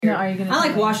No, are you gonna? I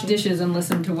like wash dishes and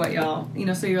listen to what y'all,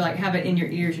 so you're like have it in your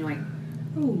ears. You're like,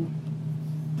 ooh.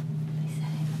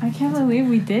 I can't believe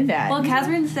we did that. Well,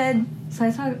 Catherine said. So I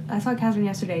saw Catherine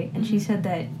yesterday, and she said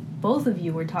that both of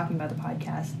you were talking about the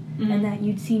podcast, and that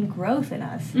you'd seen growth in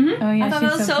us. Mm-hmm. Oh yeah, I thought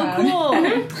that was so cool.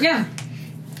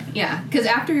 Yeah. Because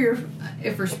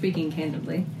if we're speaking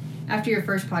candidly, after your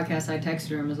first podcast, I texted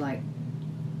her and was like,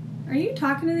 are you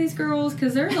talking to these girls?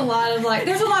 Because there's a lot of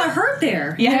hurt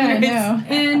there. Yeah, I know.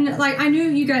 And like, I knew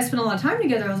you guys spent a lot of time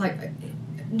together. I was like,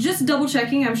 just double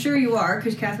checking. I'm sure you are,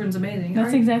 because Catherine's amazing.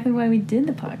 That's exactly why we did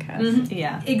the podcast. Mm-hmm.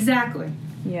 Yeah. Exactly.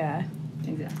 Yeah.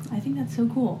 Exactly. I think that's so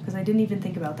cool, because I didn't even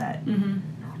think about that. Mm-hmm.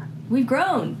 We've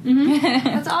grown. Mm-hmm.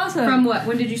 That's awesome. From what?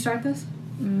 When did you start this?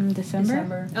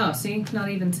 December. Oh, see? Not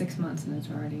even 6 months, and it's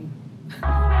already...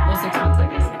 Well, 6 months, I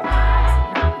guess.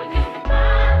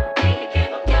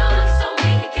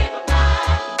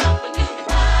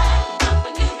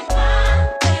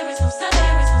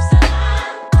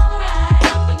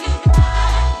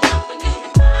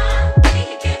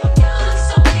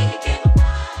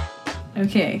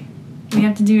 Okay, we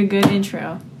have to do a good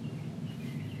intro.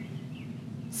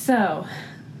 So,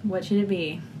 what should it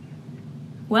be?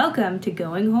 Welcome to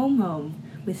Going Home Home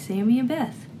with Sammy and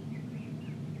Beth.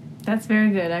 That's very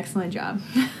good. Excellent job.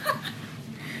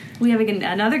 We have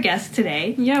another guest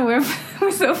today. Yeah,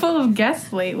 we're so full of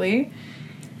guests lately.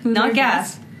 Who's our Not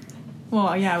gas. guest?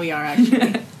 Well, yeah, we are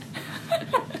actually.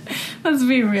 Let's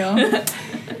be real.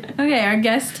 Okay, our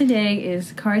guest today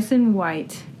is Carson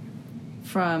White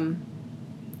from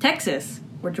Texas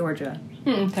or Georgia.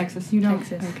 Texas. You don't.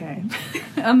 Texas. Okay.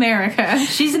 America.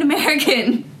 She's an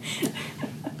American.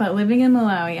 But living in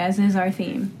Malawi, as is our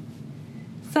theme.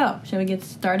 So, shall we get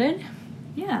started?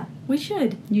 Yeah, we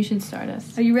should. You should start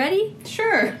us. Are you ready?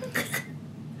 Sure.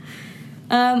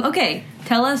 Okay,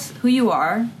 tell us who you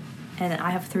are, and I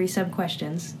have 3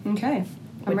 sub-questions. Okay.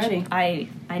 I'm which ready.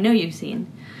 I know you've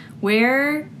seen.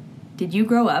 Where did you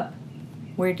grow up?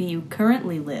 Where do you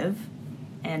currently live?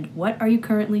 And what are you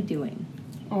currently doing?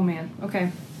 Oh, man.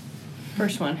 Okay.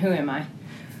 First one. Who am I?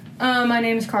 My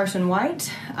name is Carson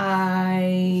White.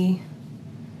 I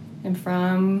am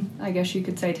from, I guess you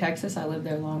could say, Texas. I lived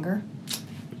there longer.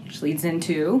 Which leads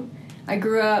into, I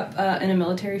grew up in a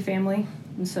military family.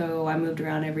 And so I moved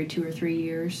around every 2 or 3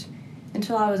 years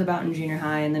until I was about in junior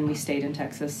high. And then we stayed in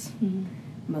Texas,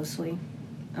 mostly.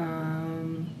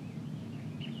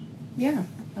 Yeah.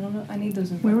 I don't know. I need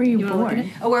those. Where were you wanna look at born?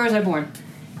 it? Oh, where was I born?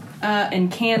 In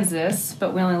Kansas,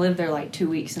 but we only lived there like 2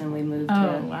 weeks, and then we moved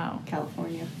to wow.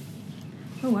 California.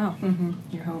 Oh, wow. Mm-hmm.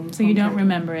 Your home. So you don't country.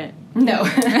 remember it? No.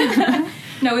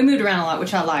 No, we moved around a lot,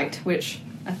 which I liked, which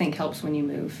I think helps when you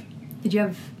move. Did you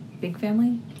have big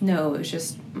family? No, it was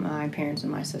just my parents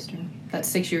and my sister. That's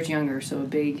 6 years younger, so a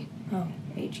big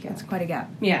age gap. That's quite a gap.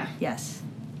 Yeah. Yes.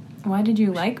 Why did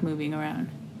you like moving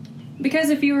around? Because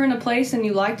if you were in a place and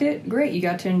you liked it, great, you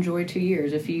got to enjoy 2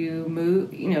 years. If you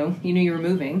move, you knew you were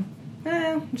moving,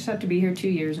 just have to be here 2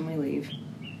 years and we leave.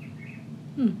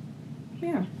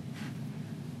 Yeah.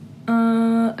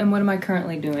 And what am I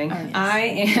currently doing? Oh, yes. I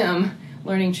am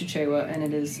learning Chichewa, and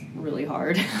it is really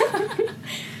hard.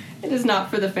 It is not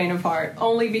for the faint of heart,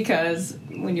 only because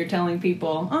when you're telling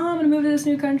people, I'm going to move to this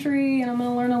new country, and I'm going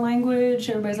to learn a language,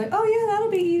 everybody's like, oh, yeah,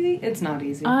 that'll be easy. It's not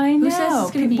easy. I know. Who says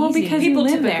it's gonna be well, easy? because People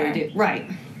you live typically there. do. Right.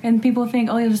 And people think,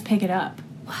 oh, you'll just pick it up.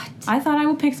 What? I thought I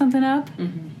would pick something up.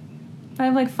 Mm-hmm. I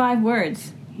have like 5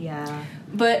 words. Yeah.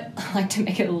 But, like, to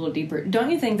make it a little deeper, don't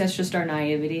you think that's just our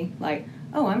naivety? Like,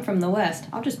 oh, I'm from the West.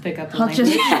 I'll just pick up the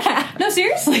language. No,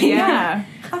 seriously. Yeah.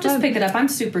 I'll just pick it up. I'm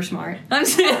super smart. I'm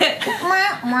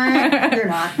You're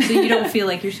not. So you don't feel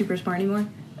like you're super smart anymore?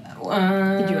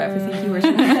 Did you ever think you were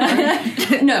super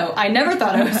smart? No, I never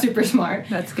thought I was super smart.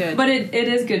 That's good. But it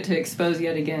is good to expose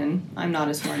yet again. I'm not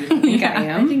as smart as I think I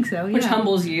am. I think so, yeah. Which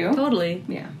humbles you. Totally.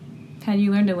 Yeah. Had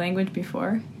you learned a language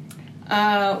before?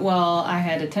 Well, I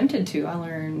had attempted to. I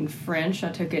learned French. I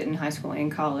took it in high school and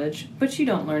college. But you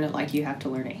don't learn it like you have to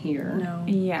learn it here. No.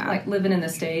 Yeah. Like living in the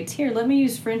States. Here, let me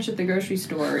use French at the grocery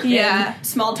store. Yeah. In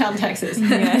small town Texas.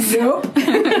 Yes. Nope.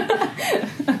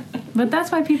 But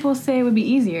that's why people say it would be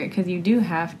easier, because you do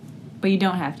have, but you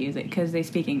don't have to use it, because they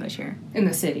speak English here. In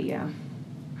the city, yeah.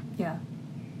 Yeah.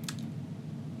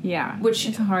 Yeah. Which-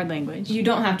 it's a hard language. You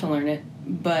don't have to learn it,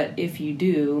 but if you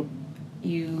do,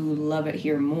 you love it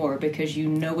here more because you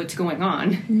know what's going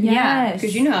on. Yes.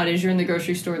 Because you know how it is. You're in the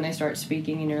grocery store and they start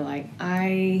speaking and you're like,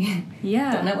 I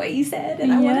Yeah. don't know what you said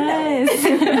and I want to know.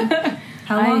 Yes.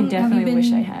 How I long definitely have you been...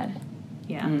 wish I had.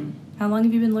 Yeah. Mm. How long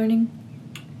have you been learning?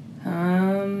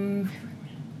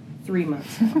 3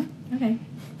 months now. Okay.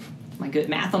 My good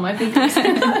math on my fingers.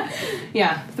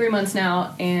 Yeah, 3 months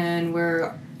now, and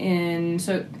we're and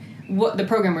so what the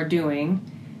program we're doing,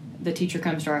 the teacher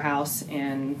comes to our house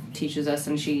and teaches us,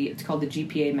 and it's called the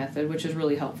GPA method, which is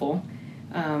really helpful.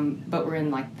 But we're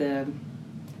in like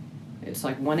it's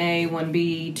like 1A,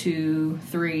 1B, 2,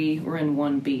 3. We're in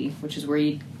 1B, which is where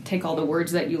you take all the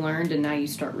words that you learned and now you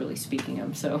start really speaking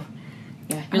them. So,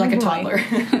 yeah, you're like a toddler.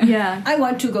 Yeah. I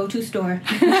want to go to store.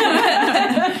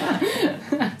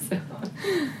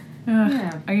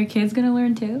 Yeah. Are your kids going to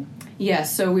learn too?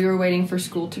 Yes, so we were waiting for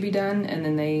school to be done, and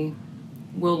then they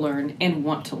will learn and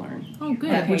want to learn. Oh, good.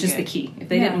 Okay, which is good. the key. If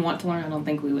they didn't want to learn, I don't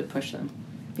think we would push them.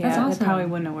 Yeah, That's awesome. that probably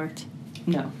wouldn't have worked.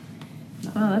 No.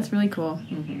 Oh, that's really cool.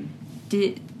 Mm-hmm.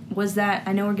 Was that,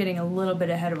 I know we're getting a little bit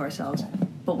ahead of ourselves,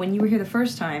 but when you were here the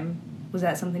first time, was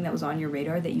that something that was on your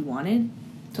radar that you wanted?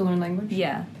 To learn language?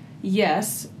 Yeah.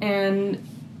 Yes, and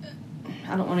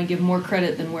I don't want to give more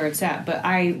credit than where it's at, but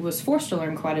I was forced to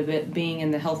learn quite a bit being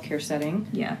in the healthcare setting.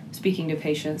 Yeah. Speaking to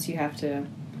patients, you have to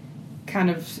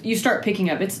you start picking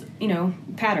up. It's,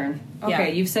 pattern. Okay, Yeah.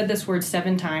 you've said this word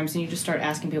 7 times, and you just start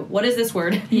asking people, what is this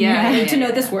word? Yeah, I need yeah, to know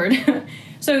yeah. this word.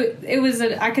 So it was,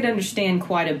 I could understand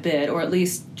quite a bit, or at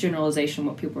least generalization,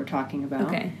 what people were talking about.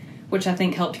 Okay. Which I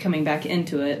think helped coming back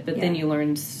into it, but then Yeah. you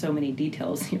learn so many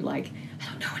details. You're like, I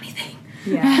don't know anything.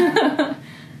 Yeah.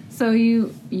 So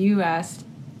you asked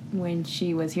when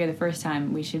she was here the first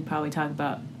time, we should probably talk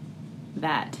about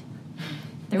that.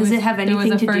 Does it have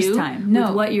anything to do No.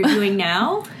 with what you're doing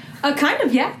now? Kind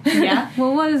of, yeah. Yeah.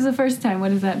 Well, what is the first time? What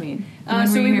does that mean? When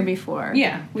So were you we- here before?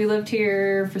 Yeah, we lived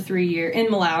here for 3 years, in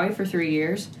Malawi for 3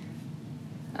 years.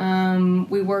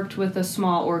 We worked with a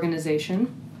small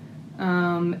organization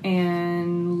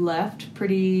and left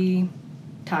pretty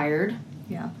tired.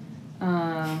 Yeah.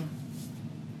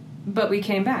 But we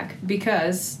came back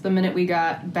because the minute we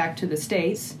got back to the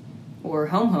States, or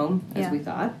home, as Yeah. we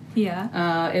thought,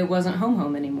 Yeah. it wasn't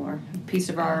home anymore. A piece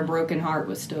of our broken heart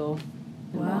was still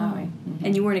in Wow. Malawi. Mhm.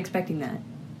 And you weren't expecting that?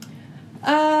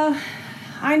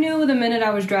 I knew the minute I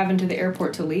was driving to the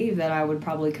airport to leave that I would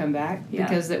probably come back Yeah.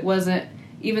 because it wasn't,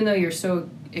 even though you're so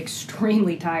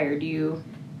extremely tired, you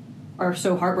are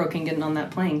so heartbroken getting on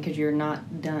that plane because you're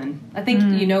not done. I think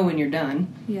you know when you're done,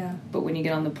 Yeah. but when you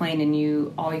get on the plane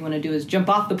and all you want to do is jump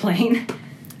off the plane.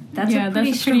 That's Yeah, a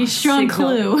pretty that's a pretty strong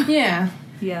signal. clue. Yeah.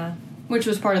 Yeah. Which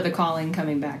was part of the calling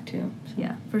coming back too.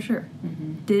 Yeah, for sure.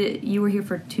 Mm-hmm. You were here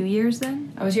for 2 years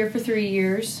then? I was here for 3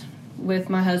 years with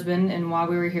my husband, and while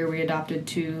we were here, we adopted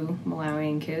 2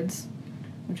 Malawian kids,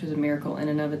 which was a miracle in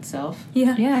and of itself.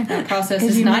 Yeah. Yeah. That process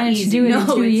Because is you not managed easy. to do it in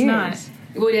No, 2 it's years. not.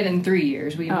 We did it in 3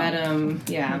 years. We Oh. met them.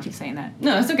 Yeah. I keep saying that.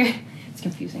 No, it's okay. It's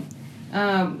confusing.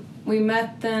 We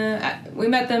met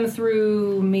them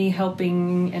through me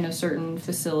helping in a certain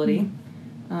facility,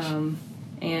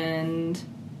 and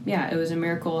yeah, it was a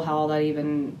miracle how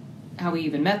we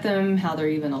even met them, how they're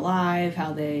even alive,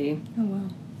 how they Oh, wow.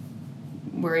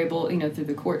 were able, through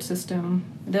the court system.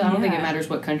 I don't think it Yeah. matters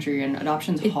what country you're in.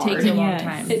 Adoption's It hard. takes a long Yes.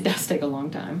 time. It does take a long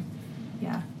time.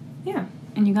 Yeah. Yeah.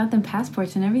 And you got them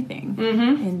passports and everything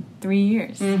Mm-hmm. in 3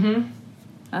 years. Mm-hmm.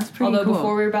 That's pretty Although cool.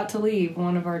 before we were about to leave,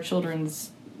 one of our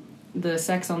the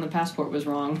sex on the passport was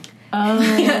wrong. Oh,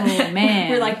 man.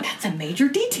 We're like, that's a major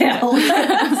detail.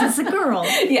 This is a girl.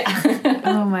 Yeah.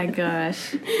 Oh, my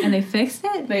gosh. And they fixed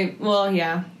it?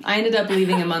 Yeah. I ended up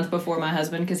leaving a month before my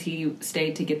husband because he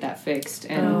stayed to get that fixed.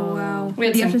 And Oh, wow. We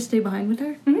had Did you have some- to stay behind with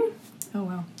her? Mhm. Oh,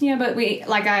 wow. Yeah, but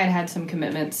I had some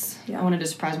commitments. Yeah. I wanted to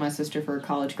surprise my sister for her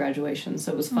college graduation,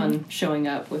 so it was fun showing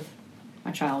up with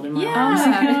my child in my Oh, arms.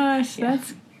 my gosh. Yeah.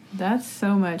 That's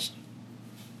so much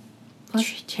Plus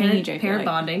change, I feel parent like.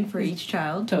 bonding for each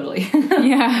child. Totally.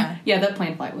 Yeah. Yeah, that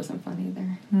plane flight wasn't fun either.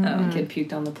 Oh. A kid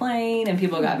puked on the plane, and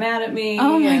people got mad at me.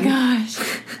 Oh, my and-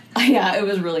 gosh. Yeah, it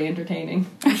was really entertaining.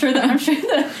 I'm sure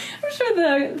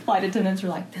the flight attendants were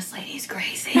like, "This lady's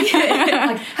crazy."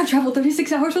 Like, I've traveled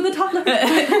 36 hours with a toddler.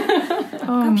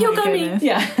 Oh, my puke on me. goodness.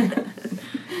 Yeah.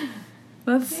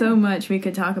 That's so much we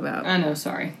could talk about. I know.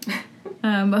 Sorry.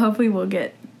 But hopefully we'll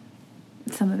get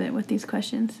some of it with these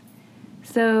questions.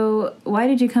 So, why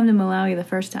did you come to Malawi the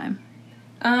first time?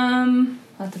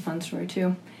 That's a fun story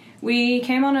too.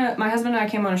 My husband and I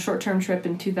came on a short-term trip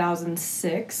in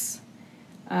 2006,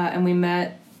 and we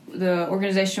met. The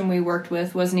organization we worked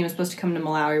with wasn't even supposed to come to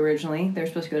Malawi originally. They were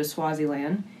supposed to go to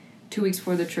Swaziland. 2 weeks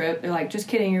before the trip, they're like, "Just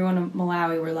kidding, you're going to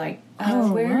Malawi." We're like,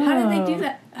 Oh, where? wow. How did they do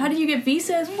that? How did you get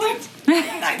visas? What?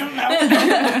 I don't know.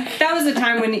 That was the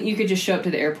time when you could just show up to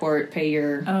the airport, pay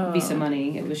your visa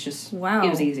money. It was just, Wow. It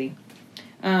was easy.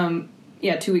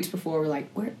 2 weeks before, we're like,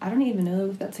 where? I don't even know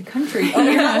if that's a country. Oh,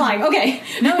 you're not lying. Okay.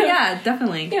 No, yeah,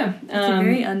 definitely. Yeah. It's a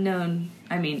very unknown.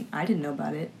 I mean, I didn't know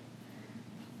about it.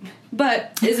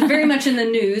 but it's very much in the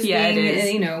news. Yeah, being, it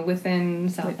is. You know, within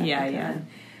South Africa.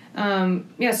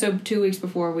 Yeah. So 2 weeks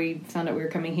before we found out we were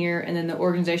coming here, and then the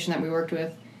organization that we worked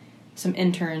with, some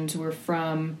interns were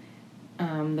from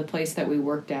the place that we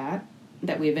worked at,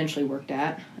 that we eventually worked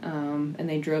at, and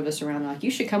they drove us around like,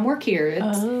 you should come work here.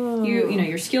 It's you know,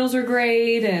 your skills are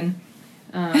great, and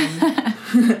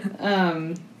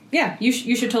yeah,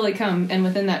 you should totally come. And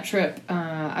within that trip,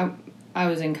 I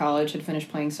was in college, had finished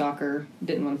playing soccer,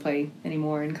 didn't want to play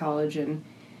anymore in college, and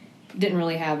didn't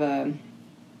really have a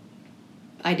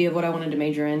idea of what I wanted to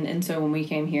major in. And so when we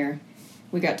came here,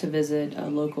 we got to visit a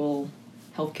local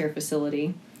healthcare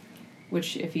facility,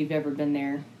 which if you've ever been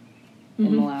there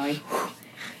in Malawi,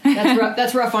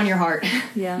 that's rough on your heart.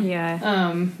 Yeah.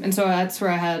 And so that's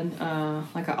where I had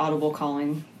like an audible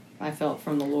calling I felt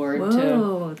from the Lord.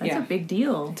 Whoa, that's a big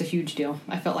deal. It's a huge deal.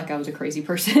 I felt like I was a crazy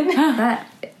person. That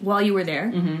while you were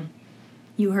there,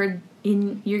 you heard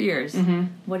in your ears.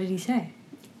 What did he say?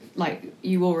 Like,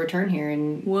 you will return here,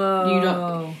 and Whoa. you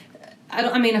don't.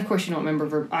 I mean, of course, you don't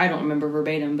remember. I don't remember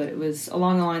verbatim, but it was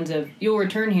along the lines of, "You'll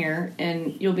return here,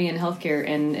 and you'll be in healthcare,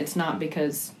 and it's not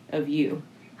because of you."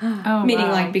 Oh, Meaning,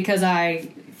 wow. like, because I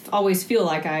always feel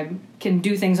like I can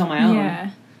do things on my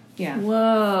own. Yeah.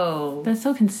 Whoa. That's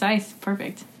so concise.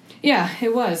 Perfect. Yeah,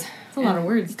 it was. That's a lot of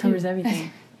words. Covers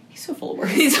everything. He's so full of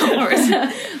words. He's full of words.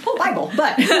 Whole Bible,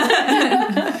 but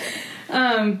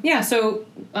yeah. So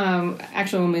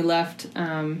actually, when we left,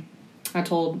 I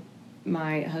told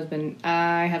my husband,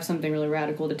 I have something really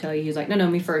radical to tell you. He's like, no,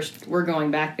 me first. We're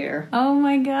going back there. Oh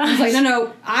my gosh. I was like,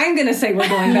 no, I'm gonna say we're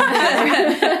going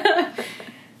back there.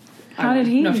 How did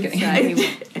he No, I'm just decide?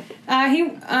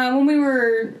 kidding. When we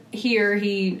were here,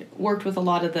 he worked with a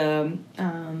lot of the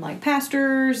like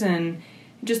pastors, and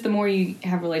just the more you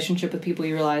have relationship with people,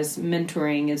 you realize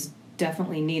mentoring is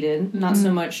definitely needed. Not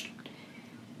so much,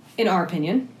 in our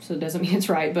opinion, so it doesn't mean it's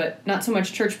right, but not so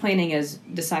much church planning as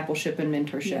discipleship and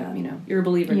mentorship. Yeah. You know, you're a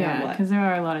believer now. Yeah, What? because there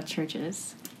are a lot of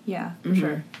churches. Yeah, for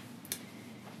sure.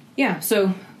 Yeah,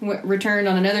 so returned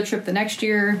on another trip the next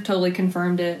year, totally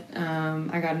confirmed it.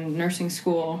 I got into nursing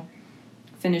school,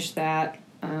 finished that,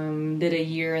 did a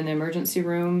year in the emergency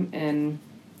room, and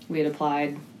we had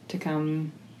applied to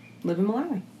come live in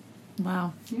Malawi.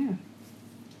 Wow. Yeah.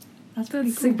 That's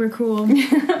pretty cool. Super cool.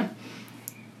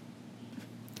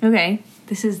 Okay,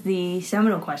 this is the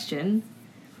seminal question.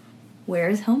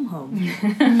 Where's home?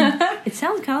 It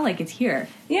sounds kind of like it's here.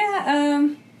 Yeah,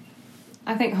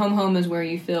 I think home is where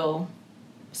you feel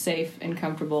safe and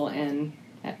comfortable and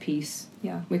at peace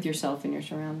Yeah. with yourself and your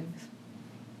surroundings.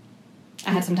 I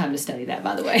had some time to study that,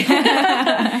 by the way,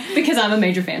 because I'm a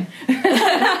major fan.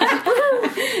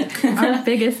 Our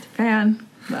biggest fan.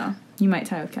 Well, you might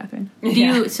tie with Catherine. Do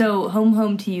you, so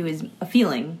home to you is a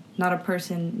feeling, not a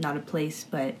person, not a place,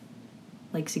 but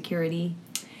like security?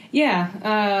 Yeah,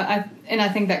 I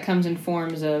think that comes in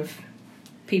forms of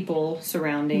people,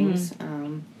 surroundings,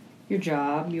 your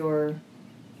job,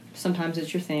 sometimes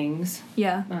it's your things.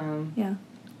 Yeah. Yeah.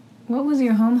 What was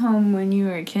your home when you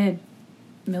were a kid?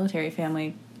 Military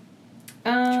family.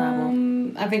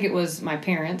 Travel. I think it was my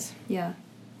parents. Yeah.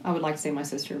 I would like to say my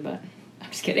sister, but I'm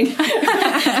just kidding.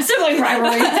 Sibling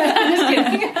rivalry. I'm just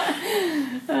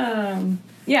kidding.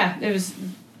 Yeah, it was.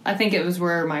 I think it was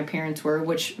where my parents were,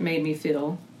 which made me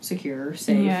feel secure,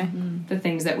 safe. Yeah. The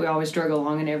things that we always drug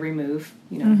along in every move.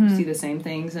 You know, you see the same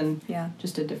things and Yeah.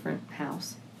 just a different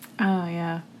house. Oh,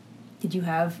 yeah. Did you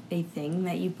have a thing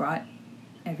that you brought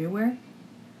everywhere?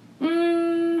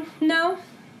 No.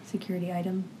 Security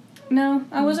item? No,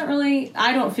 I wasn't really.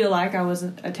 I don't feel like I was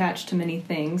attached to many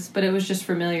things, but it was just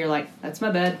familiar. Like, that's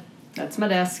my bed, that's my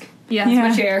desk, Yeah. that's Yeah.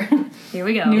 my chair. Here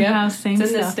we go. New Yep. house, same It's in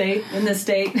stuff. this state. In this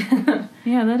state.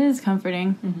 Yeah, that is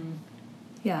comforting.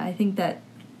 Yeah, I think that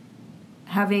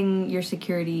having your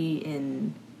security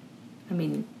in, I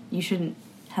mean, you shouldn't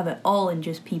have it all in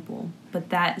just people, but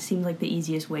that seemed like the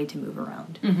easiest way to move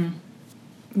around.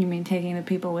 You mean taking the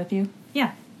people with you?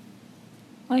 Yeah.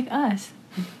 Like us.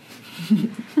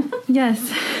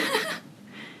 Yes.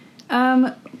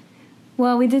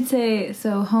 Well, we did say,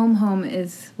 so home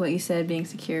is what you said, being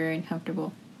secure and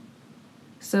comfortable.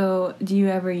 So do you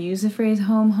ever use the phrase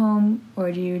home,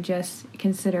 or do you just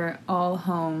consider all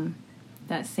home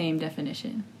that same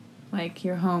definition? Like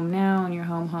your home now and your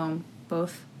home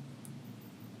both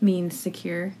means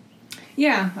secure?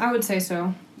 Yeah, I would say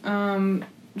so.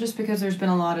 Just because there's been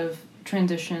a lot of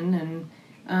transition,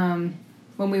 and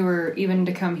when we were even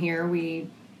to come here, we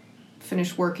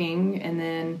finished working, and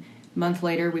then a month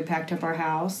later we packed up our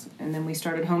house, and then we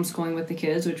started homeschooling with the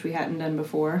kids, which we hadn't done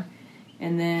before.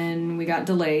 And then we got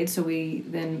delayed, so we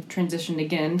then transitioned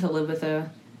again to live with a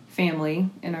family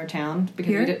in our town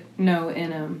because Here? we did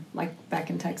in like back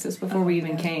in Texas before we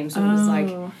even came. So it was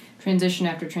like transition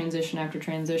after transition after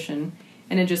transition,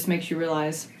 and it just makes you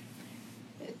realize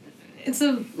it's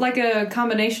like a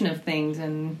combination of things.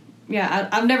 And yeah,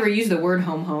 I've never used the word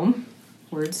home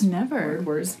words. Never.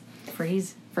 Words.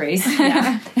 Phrase.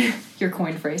 Yeah. Your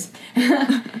coined phrase.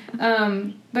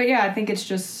 But yeah, I think it's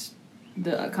just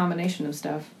the combination of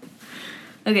stuff.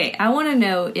 Okay, I want to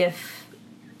know if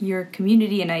your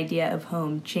community and idea of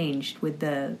home changed with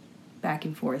the back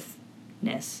and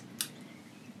forthness.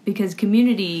 Because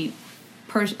community,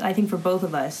 I think for both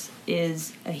of us,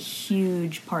 is a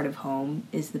huge part of home,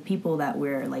 is the people that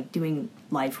we're like doing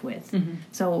life with. Mm-hmm.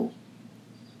 So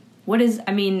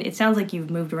it sounds like you've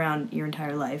moved around your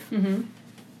entire life. Mm-hmm.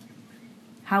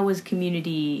 How was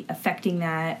community affecting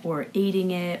that, or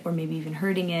aiding it, or maybe even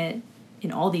hurting it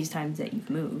in all these times that you've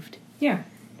moved? Yeah.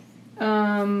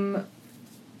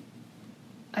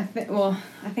 I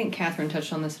think Catherine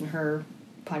touched on this in her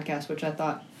podcast, which I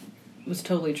thought was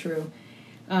totally true.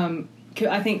 I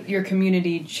think your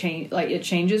community it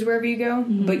changes wherever you go,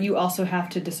 mm-hmm. but you also have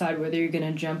to decide whether you're going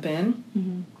to jump in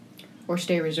Mm-hmm. or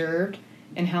stay reserved,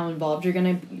 and how involved you're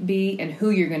going to be and who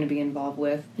you're going to be involved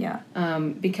with. Yeah.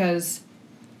 Because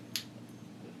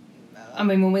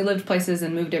when we lived places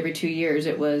and moved every 2 years,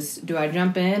 it was, do I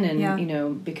jump in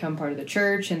and, become part of the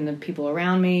church and the people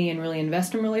around me and really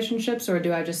invest in relationships, or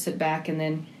do I just sit back and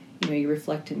then, you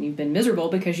reflect and you've been miserable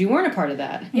because you weren't a part of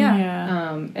that?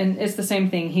 Yeah. And it's the same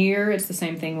thing here. It's the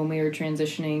same thing when we were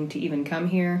transitioning to even come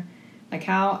here. Like,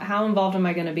 how involved am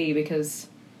I going to be? Because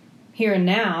here and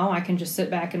now, I can just sit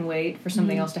back and wait for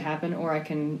something Mm-hmm. else to happen, or I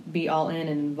can be all in and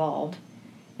involved.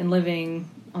 And living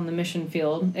on the mission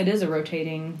field, it is a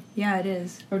rotating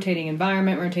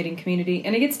environment, rotating community,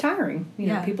 and it gets tiring.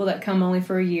 People that come only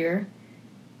for a year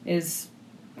is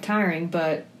tiring,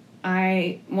 but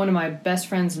one of my best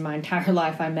friends in my entire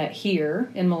life I met here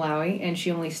in Malawi, and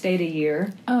she only stayed a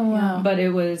year. Oh, wow. But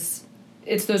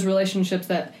it's those relationships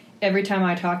that every time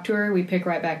I talk to her, we pick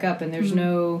right back up, and there's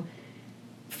no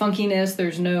funkiness,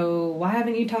 there's no, why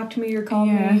haven't you talked to me or called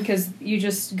me? Because you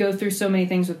just go through so many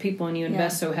things with people, and you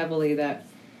invest so heavily that,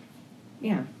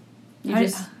 how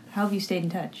have you stayed in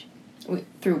touch?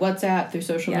 Through WhatsApp, through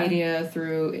social media,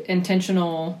 through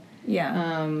intentional,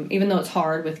 even though it's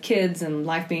hard with kids and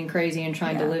life being crazy and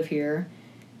trying to live here,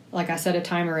 like I set a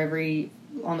timer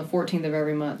on the 14th of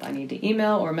every month, I need to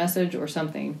email or message or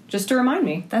something just to remind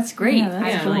me. That's great. Yeah,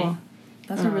 that's actually. cool.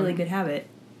 That's a really good habit.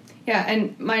 Yeah,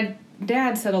 and my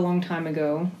dad said a long time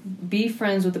ago, be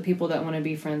friends with the people that want to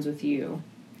be friends with you.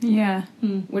 Yeah.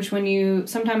 Which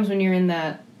sometimes when you're in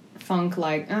that funk,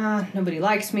 like, nobody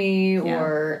likes me,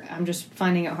 or I'm just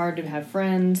finding it hard to have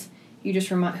friends, you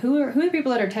just remind, who are the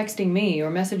people that are texting me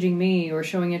or messaging me or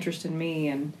showing interest in me?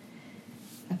 And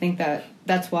I think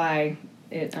that's why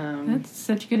it... that's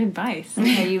such good advice. How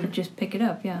you just pick it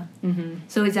up, yeah. Mm-hmm.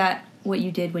 So is that what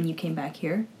you did when you came back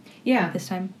here? Yeah. This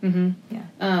time? Mm-hmm.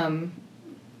 Yeah.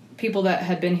 People that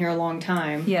had been here a long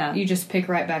time, you just pick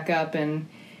right back up. And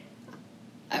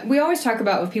we always talk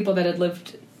about with people that had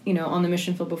lived, on the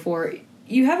mission field before,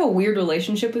 you have a weird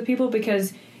relationship with people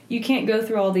because you can't go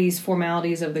through all these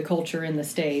formalities of the culture in the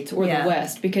States or the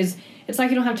West, because it's like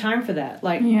you don't have time for that.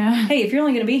 Like, hey, if you're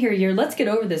only going to be here a year, let's get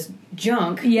over this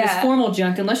junk, this formal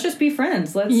junk, and let's just be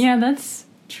friends. That's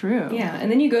true. Yeah,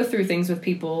 and then you go through things with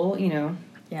people,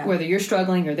 whether you're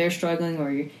struggling or they're struggling,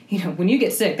 or when you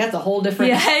get sick, that's a whole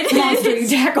different monster you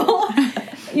tackle.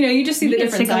 You just see the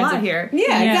different sides of here.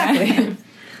 Yeah, exactly.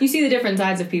 You see the different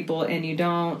sides of people, and you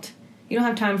don't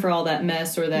have time for all that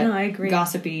mess or that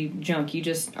gossipy junk. You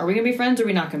just, are we going to be friends or are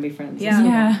we not going to be friends?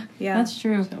 Yeah. That's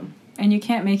true. So. And you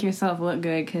can't make yourself look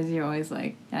good because you're always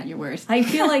like at your worst. I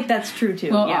feel like that's true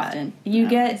too. Often. You're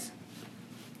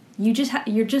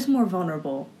just more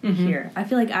vulnerable mm-hmm. here. I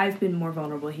feel like I've been more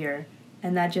vulnerable here,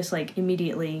 and that just like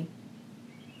immediately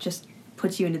just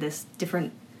puts you into this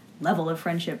different level of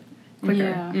friendship quicker.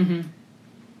 Yeah. Mm-hmm.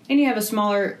 And you have a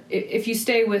smaller, if you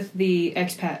stay with the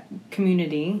expat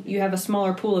community, you have a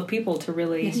smaller pool of people to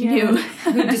really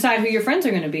who decide who your friends are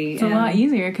going to be. It's a lot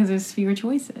easier because there's fewer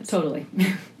choices. Totally.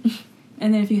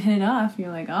 And then if you hit it off,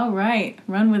 you're like, all right,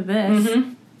 run with this.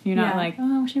 Mm-hmm. You're not like,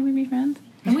 oh, should we be friends?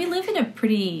 And we live in a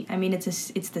pretty,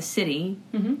 it's the city,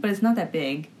 mm-hmm. but it's not that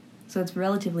big. So it's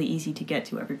relatively easy to get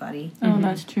to everybody. Oh, mm-hmm.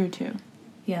 that's true, too.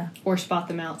 Yeah. Or spot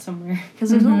them out somewhere.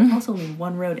 Because there's also only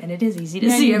one road, and it is easy to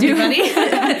see everybody.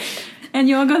 And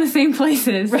you all go the same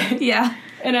places. Right. Yeah.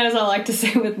 And as I like to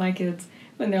say with my kids,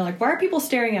 when they're like, why are people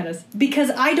staring at us?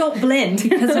 Because I don't blend.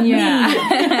 Because of me.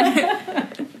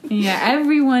 Yeah,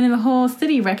 everyone in the whole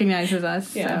city recognizes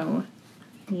us. Yeah. So,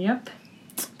 yep.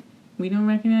 We don't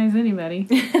recognize anybody.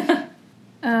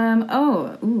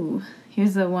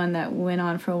 Here's the one that went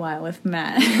on for a while with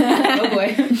Matt. Oh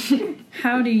boy.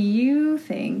 How do you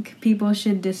think people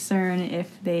should discern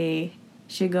if they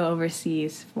should go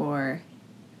overseas for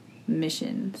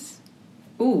missions?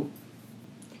 Ooh.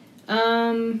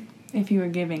 If you were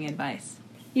giving advice.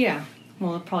 Yeah.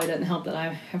 Well, it probably doesn't help that I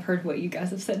have heard what you guys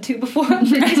have said too before on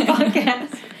this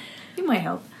podcast. You might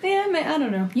help. Yeah, I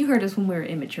don't know. You heard us when we were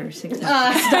immature 6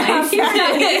 months.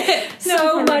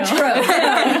 So much growth.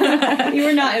 Yeah. You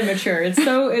were not immature.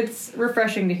 It's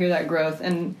refreshing to hear that growth,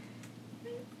 and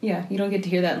yeah, you don't get to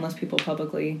hear that unless people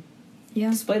publicly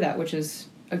display that, which is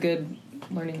a good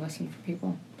learning lesson for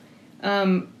people.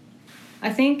 I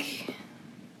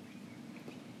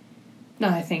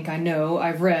know,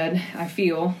 I've read, I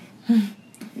feel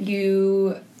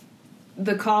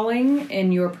the calling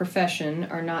and your profession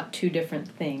are not two different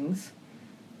things.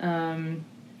 And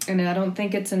I don't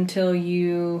think it's until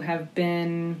you have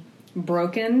been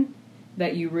broken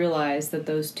that you realize that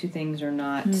those two things are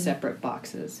not separate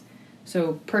boxes.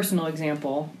 So, personal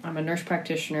example, I'm a nurse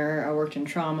practitioner. I worked in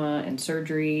trauma and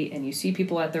surgery, and you see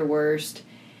people at their worst,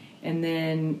 and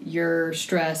then you're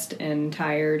stressed and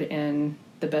tired, and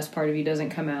the best part of you doesn't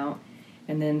come out.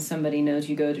 And then somebody knows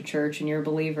you go to church and you're a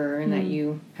believer and that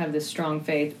you have this strong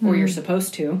faith, or you're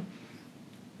supposed to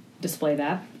display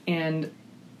that, and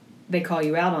they call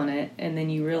you out on it, and then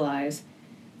you realize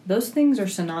those things are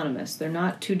synonymous. They're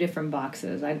not two different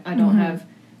boxes. I don't have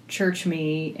church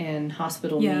me and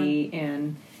hospital me,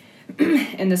 and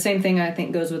and the same thing I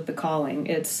think goes with the calling.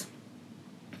 It's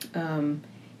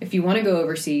if you want to go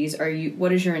overseas,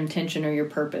 what is your intention or your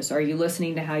purpose? Are you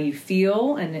listening to how you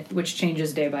feel, which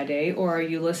changes day by day, or are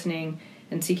you listening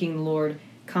and seeking the Lord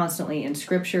constantly in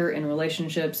Scripture, in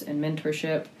relationships, and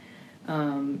mentorship?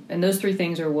 And those three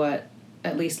things are what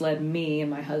at least led me and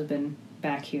my husband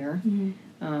back here.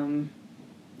 And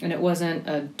it wasn't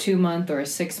a 2-month or a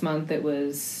 6-month. It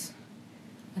was,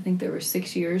 I think there were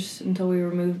 6 years until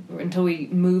we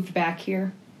moved back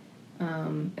here.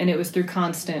 And it was through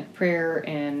constant prayer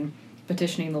and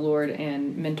petitioning the Lord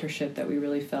and mentorship that we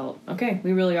really felt, okay,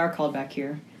 we really are called back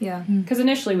here. Yeah. Because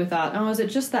initially we thought, is it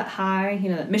just that high,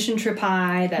 that mission trip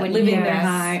high, that living there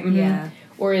high? Mm-hmm. Yeah.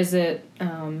 Or is it,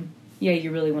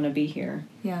 you really want to be here?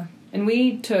 Yeah. And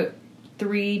we took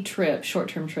 3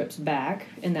 short-term trips back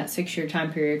in that 6-year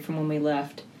time period from when we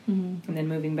left and then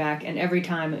moving back. And every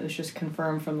time it was just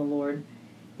confirmed from the Lord,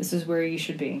 this is where you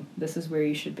should be. This is where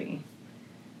you should be.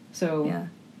 So,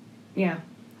 yeah.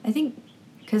 I think,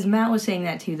 because Matt was saying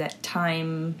that too, that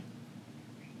time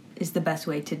is the best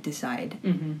way to decide.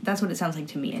 That's what it sounds like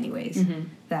to me anyways.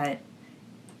 That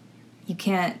you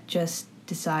can't just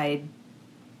decide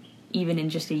even in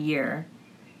just a year.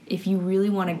 If you really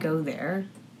want to go there,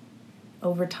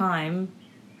 over time,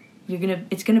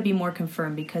 it's gonna be more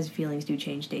confirmed because feelings do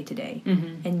change day to day.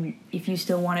 And if you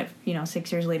still want it,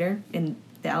 6 years later, in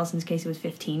the Allison's case it was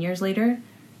 15 years later,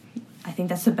 I think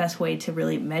that's the best way to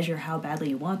really measure how badly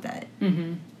you want that,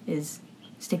 is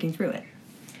sticking through it.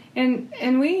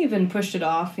 And we even pushed it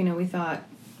off. We thought,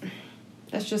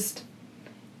 that's just,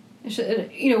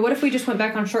 what if we just went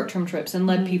back on short-term trips and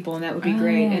led people, and that would be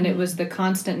great. And it was the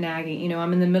constant nagging.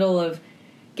 I'm in the middle of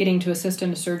getting to assist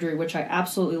in a surgery, which I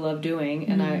absolutely love doing,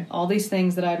 and all these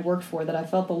things that I'd worked for that I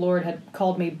felt the Lord had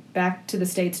called me back to the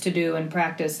States to do and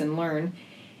practice and learn.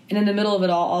 And in the middle of it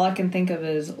all I can think of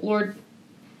is, Lord,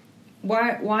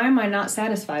 why am I not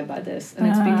satisfied by this? And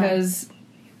it's because,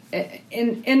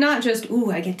 and not just,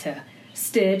 I get to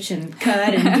stitch and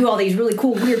cut and do all these really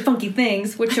cool, weird, funky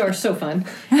things, which are so fun.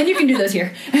 And you can do those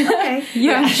here. Okay.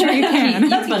 Yeah, I'm sure you can.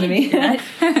 That's fun to me.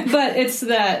 But it's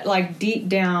that, deep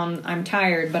down, I'm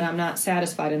tired, but I'm not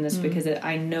satisfied in this because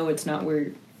I know it's not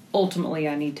where ultimately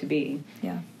I need to be.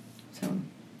 Yeah. So,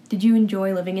 did you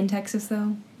enjoy living in Texas,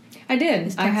 though? I did.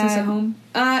 Is Texas a home?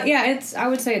 Yeah, I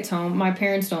would say it's home. My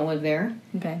parents don't live there.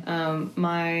 Okay.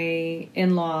 My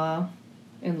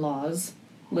in-laws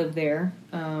live there.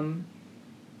 My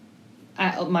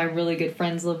really good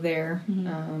friends live there.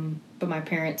 But my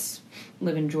parents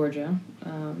live in Georgia.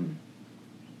 I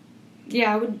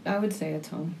would say it's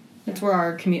home. It's where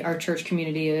our church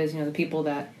community is. The people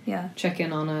that check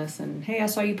in on us and, hey, I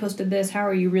saw you posted this. How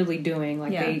are you really doing?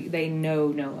 They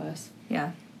know us.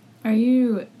 Yeah. Are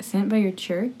you sent by your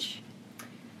church?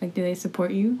 Do they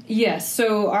support you? Yes.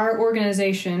 So our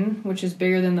organization, which is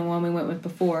bigger than the one we went with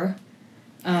before,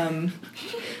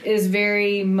 is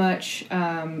very much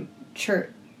church.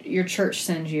 Your church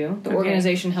sends you. The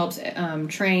organization helps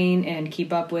train and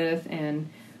keep up with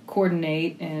and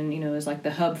coordinate, and is like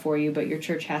the hub for you. But your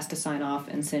church has to sign off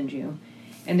and send you.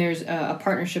 And there's a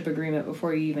partnership agreement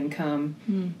before you even come.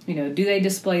 You know, do they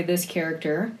display this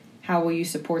character? How will you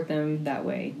support them that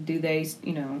way? Do they,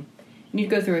 you know, you need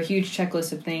to go through a huge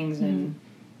checklist of things, and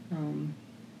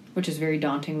which is very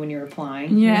daunting when you're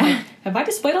applying. Yeah. You're like, have I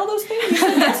displayed all those things?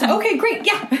 Yes. Okay, great.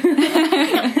 Yeah.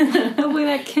 Hopefully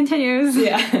that continues.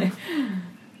 Yeah.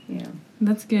 Yeah.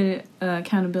 That's good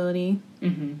accountability.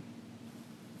 Mm-hmm.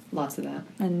 Lots of that.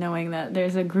 And knowing that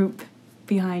there's a group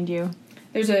behind you.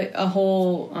 There's a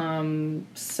whole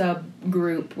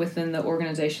subgroup within the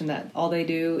organization that all they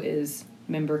do is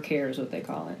member care is what they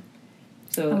call it.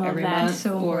 So every month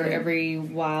or every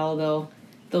while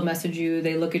they'll message you.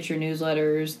 They look at your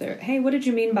newsletters. They're, hey, what did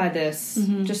you mean by this?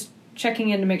 Just checking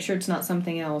in to make sure it's not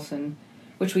something else, and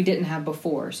which we didn't have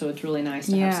before. So it's really nice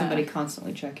to have somebody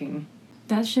constantly checking.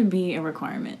 That should be a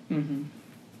requirement.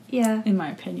 Yeah, in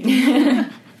my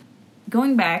opinion.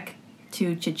 Going back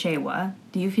to Chichewa,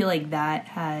 do you feel like that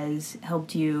has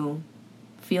helped you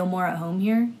feel more at home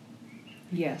here?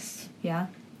 Yes. Yeah?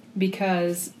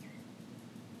 Because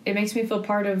it makes me feel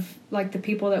part of, like, the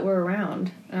people that we're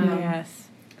around. Yes.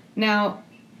 Now,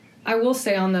 I will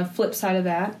say on the flip side of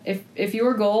that, if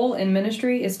your goal in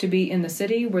ministry is to be in the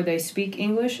city where they speak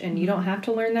English and you don't have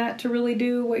to learn that to really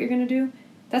do what you're going to do,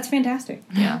 that's fantastic.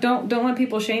 Yeah. Don't let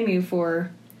people shame you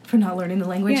for not learning the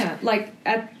language. Yeah, like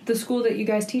at the school that you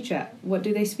guys teach at, what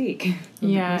do they speak?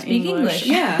 Yeah, they speak English.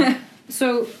 Yeah.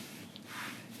 So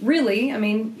really, I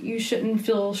mean, you shouldn't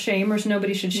feel shame, or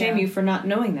nobody should shame you for not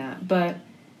knowing that. But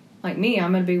like me,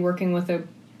 I'm going to be working with a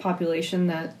population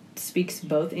that speaks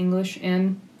both English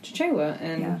and Chichewa,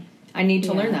 and I need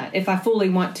to learn that if I fully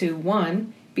want to,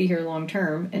 one, be here long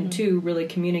term, and two, really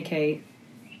communicate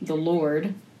the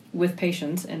Lord with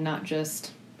patience and not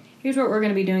just, here's what we're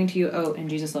going to be doing to you. Oh, and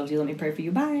Jesus loves you. Let me pray for you.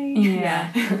 Bye.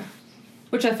 Yeah.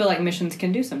 Which I feel like missions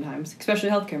can do sometimes, especially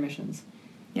healthcare missions.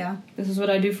 Yeah. This is what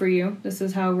I do for you. This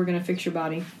is how we're going to fix your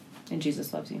body. And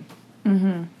Jesus loves you.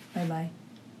 Bye-bye.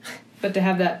 But to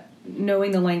have that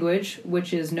knowing the language,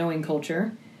 which is knowing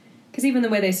culture, because even the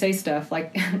way they say stuff,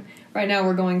 like right now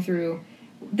we're going through,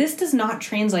 this does not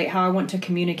translate how I want to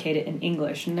communicate it in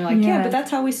English. And they're like, yeah, but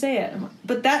that's how we say it.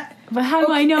 But how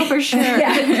do I know for sure?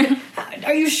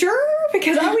 Are you sure?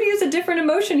 Because I would use a different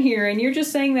emotion here, and you're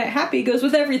just saying that happy goes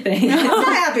with everything. It's not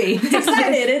happy. It's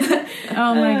excited.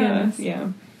 Oh my goodness.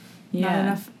 Yeah.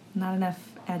 Not enough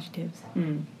adjectives.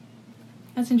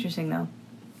 That's interesting, though.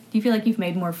 Do you feel like you've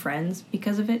made more friends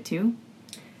because of it, too?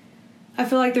 I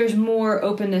feel like there's more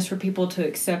openness for people to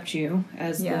accept you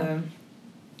as the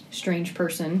strange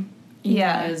person.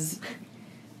 Yeah. As,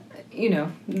 you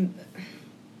know,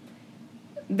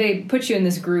 they put you in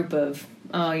this group of,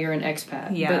 oh, you're an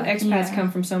expat. Yeah. But expats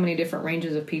come from so many different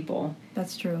ranges of people.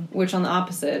 That's true. Which, on the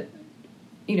opposite,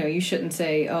 you know, you shouldn't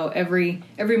say, oh, every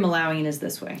Malawian is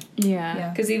this way. Yeah.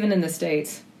 Because even in the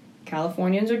States,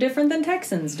 Californians are different than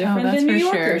Texans, different than New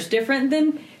Yorkers, different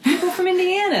than people from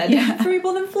Indiana, different from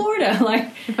people than Florida. Like,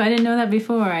 if I didn't know that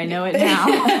before, I know it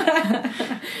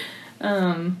now.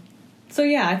 So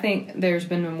yeah, I think there's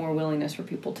been a more willingness for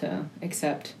people to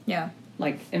accept. Yeah.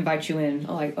 Like, invite you in.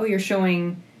 Like, oh, you're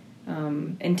showing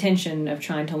intention of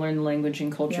trying to learn the language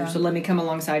and culture, so let me come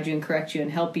alongside you and correct you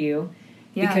and help you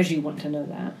because you want to know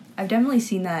that. I've definitely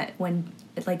seen that when,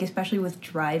 like, especially with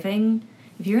driving.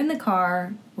 If you're in the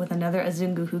car with another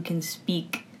Azungu who can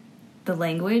speak the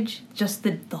language, just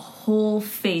the whole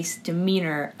face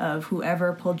demeanor of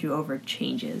whoever pulled you over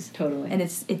changes. Totally. And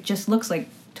it just looks like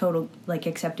total, like,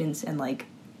 acceptance and, like,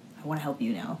 I want to help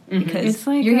you now. Because it's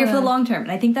like you're here for the long term.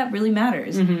 And I think that really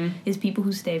matters, is people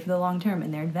who stay for the long term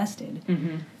and they're invested.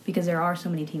 Because there are so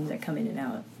many teams that come in and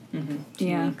out.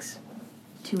 2 weeks.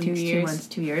 2 weeks, 2 months,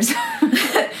 2 years.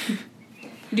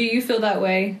 Do you feel that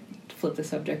way? To flip the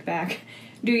subject back.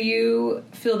 Do you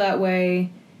feel that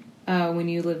way when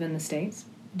you live in the States?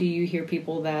 Do you hear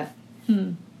people that,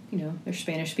 you know, they're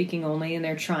Spanish speaking only and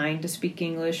they're trying to speak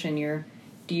English, and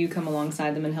do you come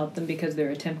alongside them and help them because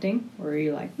they're attempting? Or are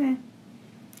you like, meh?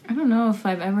 I don't know if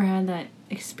I've ever had that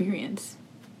experience.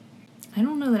 I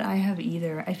don't know that I have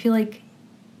either. I feel like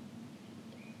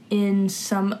in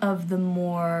some of the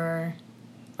more,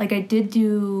 like, I did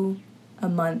do a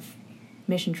month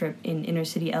mission trip in inner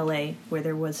city LA where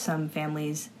there was some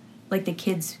families, like the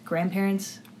kids'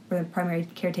 grandparents were the primary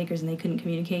caretakers and they couldn't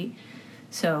communicate.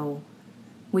 So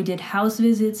we did house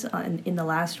visits in the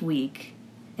last week,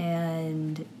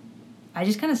 and I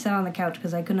just kind of sat on the couch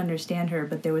because I couldn't understand her,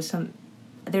 but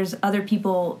there's other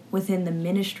people within the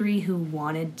ministry who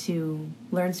wanted to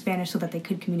learn Spanish so that they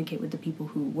could communicate with the people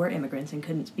who were immigrants and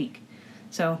couldn't speak.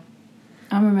 So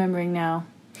I'm remembering now.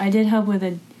 I did help with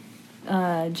a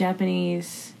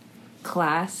Japanese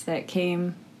class that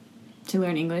came to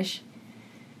learn English.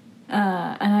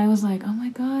 And I was like, oh my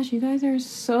gosh, you guys are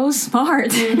so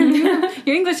smart.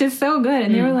 Your English is so good.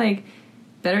 And they were like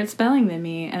better at spelling than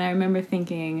me. And I remember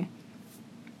thinking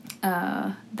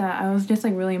that I was just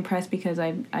like really impressed because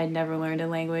I'd never learned a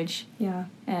language. Yeah.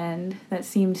 And that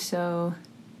seemed so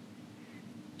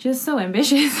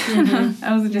ambitious.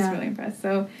 I was just really impressed.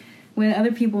 So when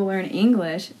other people learn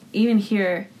English, even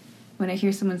here, when I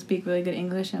hear someone speak really good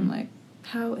English, I'm like,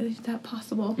 how is that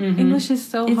possible? English is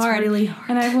so hard. It's really hard.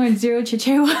 And I've learned zero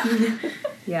Chichewa.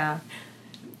 Yeah.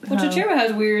 Well, Chichewa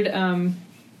has weird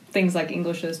things like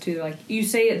English does too. Like, you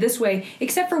say it this way,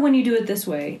 except for when you do it this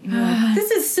way. And you're like,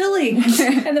 this is silly.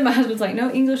 And then my husband's like, no,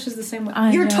 English is the same way.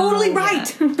 You're totally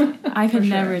right. I could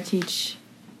never teach.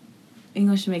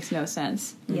 English makes no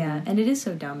sense. Yeah, and it is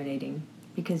so dominating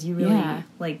because you really,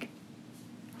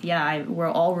 we're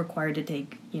all required to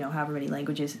take,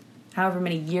 however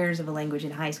many years of a language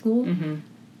in high school.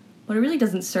 But it really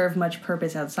doesn't serve much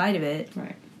purpose outside of it.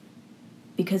 Right.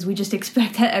 Because we just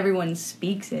expect that everyone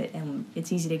speaks it, and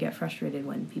it's easy to get frustrated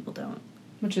when people don't.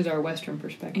 Which is our Western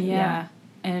perspective. Yeah.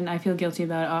 And I feel guilty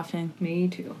about it often. Me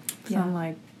too. So I'm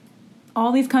like,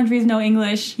 all these countries know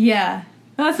English. Yeah.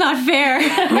 That's not fair.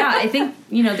 Yeah, I think,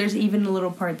 there's even a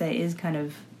little part that is kind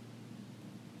of,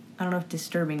 I don't know if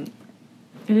disturbing.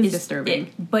 It is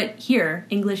disturbing. But here,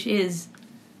 English is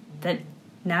the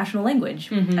national language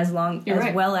as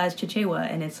well as Chichewa,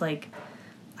 and it's like,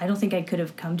 I don't think I could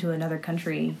have come to another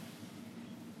country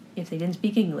if they didn't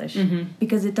speak English,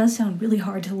 because it does sound really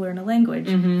hard to learn a language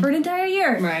for an entire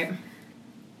year. Right.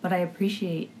 But I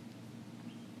appreciate,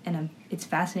 and it's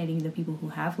fascinating the people who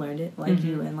have learned it, like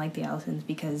you and like the Allisons,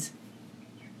 because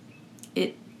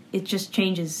it just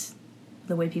changes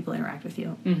the way people interact with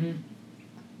you.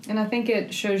 And I think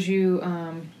it shows you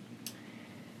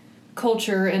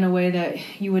culture in a way that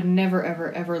you would never,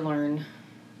 ever, ever learn,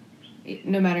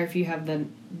 no matter if you have the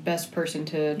best person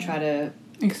to try to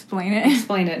explain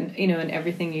it, in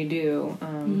everything you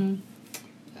do.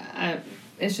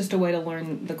 It's just a way to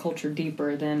learn the culture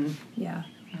deeper than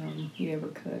you ever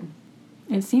could.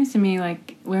 It seems to me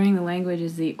like learning the language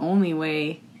is the only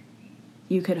way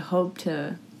you could hope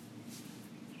to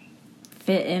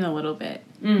fit in a little bit.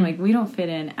 Like, we don't fit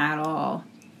in at all.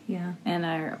 Yeah. And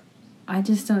I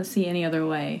just don't see any other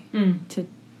way to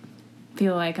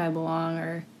feel like I belong,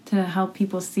 or to help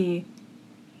people think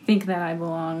that I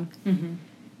belong.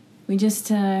 We just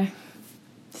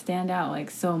stand out like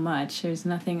so much. There's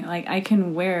nothing, like, I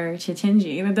can wear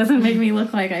Chitinji. That doesn't make me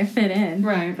look like I fit in.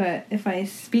 Right. But if I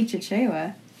speak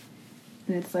Chichewa,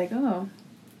 then it's like, oh,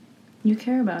 you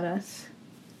care about us.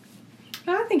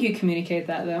 I think you communicate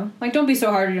that, though. Like, don't be so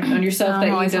hard on yourself that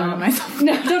you don't. Myself.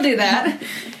 No, don't do that.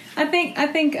 I think I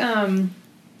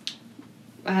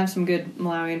have some good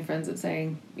Malawian friends that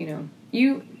say,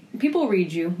 people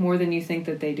read you more than you think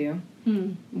that they do.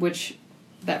 Which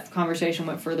that conversation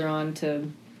went further on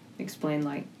to explain,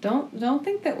 like, don't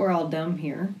think that we're all dumb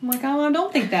here. I'm like, oh, I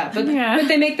don't think that. But but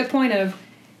they make the point of,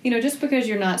 just because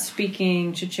you're not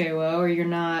speaking Chichewa, or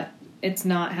it's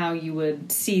not how you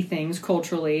would see things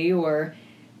culturally,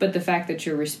 but the fact that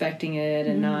you're respecting it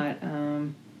and not,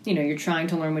 you're trying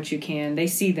to learn what you can. They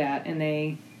see that and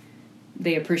they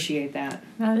appreciate that.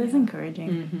 That is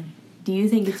encouraging. Do you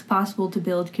think it's possible to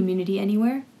build community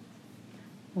anywhere?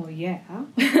 Well, yeah.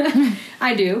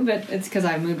 I do, but it's because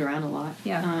I've moved around a lot.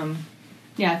 Yeah.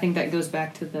 I think that goes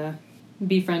back to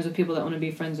be friends with people that want to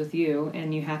be friends with you,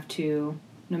 and you have to,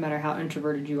 no matter how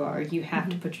introverted you are, you have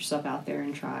to put yourself out there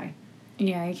and try.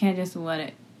 Yeah, you can't just let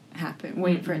it happen.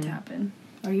 Wait for it to happen.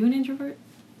 Are you an introvert?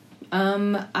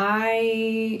 No.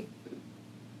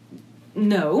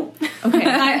 Okay,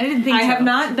 I didn't think I so. have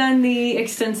not done the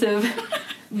extensive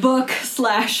book /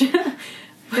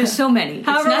 There's so many.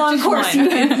 However it's not long just course one. you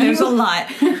can do. There's a lot.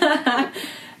 I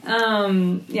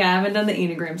haven't done the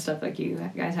Enneagram stuff like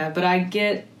you guys have, but I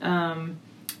get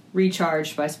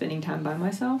recharged by spending time by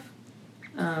myself.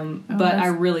 But I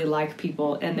really like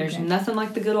people, and there's nothing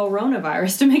like the good old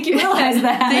Rona-virus to make you realize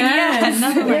that. Yes.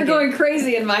 They're going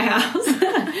crazy in my house.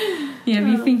 Yeah, if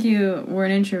you think you were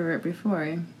an introvert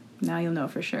before, now you'll know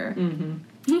for sure.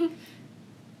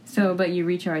 So, but you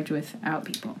recharge without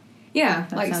people. Yeah,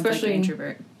 That like sounds especially like an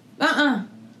introvert. I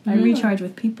recharge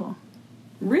with people.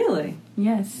 Really?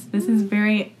 Yes, this is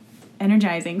very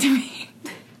energizing to me.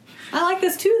 I like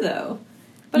this too, though.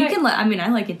 But I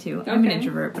like it too. I'm an Okay.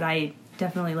 introvert, but I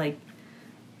definitely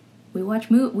we watch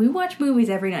movies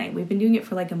every night. We've been doing it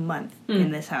for like a month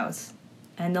in this house.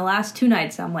 And the last 2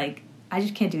 nights I'm like, I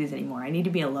just can't do this anymore. I need to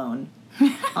be alone.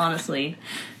 Honestly.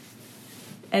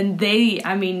 And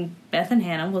Beth and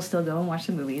Hannah will still go and watch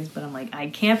the movies, but I'm like, I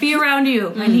can't be around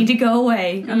you. I need to go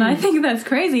away. And I think that's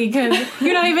crazy because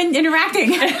you're not even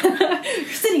interacting. You're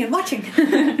sitting and watching.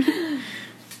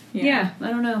 Yeah, I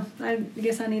don't know. I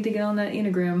guess I need to get on that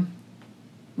Enneagram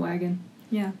wagon.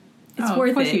 Yeah. It's worth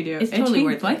of course it. you do. It's totally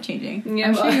worth life it. changing. Yeah,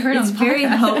 I'm sure you heard it's on the very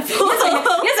podcast. helpful.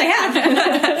 Yes, I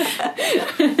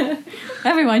have.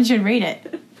 Everyone should read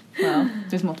it. Well,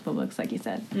 there's multiple books, like you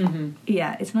said. Mm-hmm.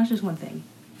 Yeah, it's not just one thing.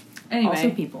 Anyway. Also,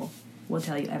 people will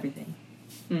tell you everything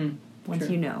once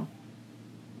True. you know,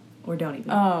 or don't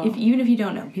even. Oh. Even if you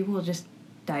don't know, people will just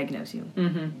diagnose you.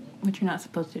 Mm-hmm. Which you're not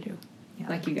supposed to do. Yeah.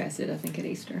 Like you guys did, I think, at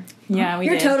Easter. Yeah, we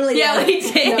You're did. totally Yeah, we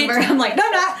did. Number. I'm like, no,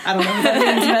 I'm not. I don't know what that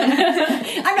means,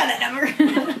 but I'm not that number.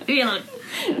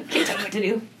 Can't tell me what to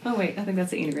do. Oh, wait, I think that's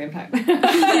the Enneagram pack.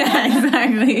 Yeah,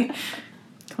 exactly.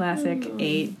 Classic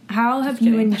 8. How have Just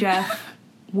you kidding. and Jeff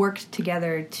worked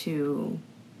together to,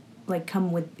 like,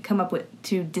 come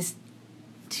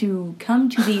to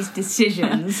these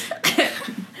decisions?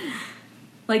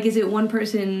 Like, is it one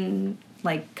person,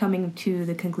 like, coming to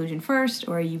the conclusion first,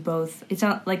 or are you both? It's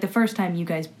not like the first time you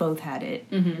guys both had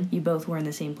it. Mm-hmm. You both were in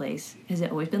the same place. Has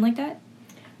it always been like that?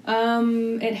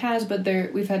 It has, but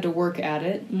we've had to work at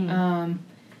it.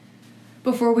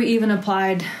 Before we even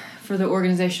applied for the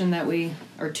organization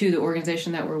to the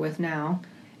organization that we're with now,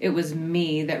 it was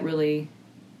me that really.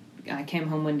 I came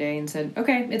home one day and said,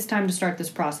 "Okay, it's time to start this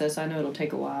process. I know it'll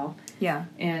take a while." Yeah.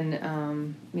 And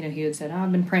he had said,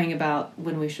 I've been praying about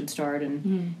when we should start,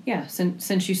 and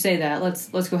since you say that, let's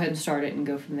go ahead and start it and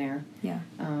go from there. Yeah.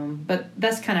 But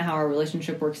that's kind of how our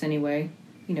relationship works anyway.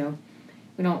 We don't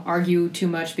argue too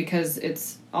much because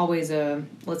it's always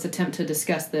let's attempt to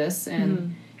discuss this,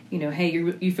 and hey,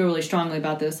 you feel really strongly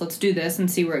about this. Let's do this and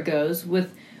see where it goes.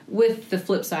 With the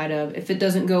flip side of, if it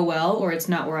doesn't go well or it's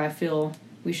not where I feel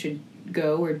we should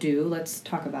go or do, let's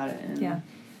talk about it. And,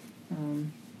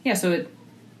 so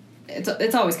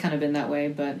it's always kind of been that way,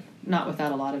 but not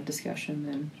without a lot of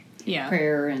discussion and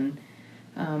prayer. And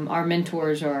our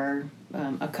mentors are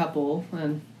a couple,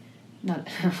 and not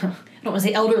I don't want to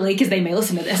say elderly because they may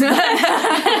listen to this.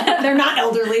 They're not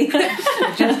elderly,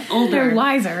 Just older. They're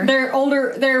wiser. They're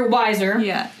older. They're wiser.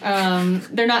 Yeah.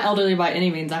 They're not elderly by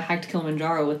any means. I hiked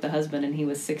Kilimanjaro with the husband, and he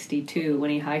was 62 when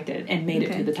he hiked it and made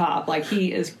it to the top. Like,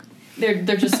 he is. They're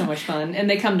just so much fun, and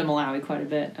they come to Malawi quite a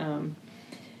bit.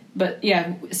 But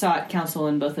yeah, sought counsel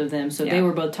in both of them, so they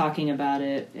were both talking about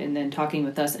it, and then talking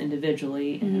with us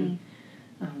individually, and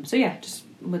just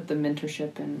with the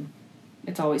mentorship, and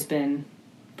it's always been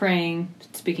praying,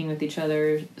 speaking with each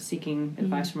other, seeking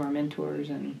advice from our mentors,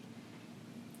 and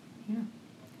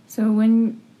So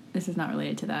this is not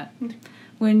related to that.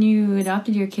 When you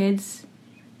adopted your kids,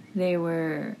 they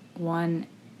were 1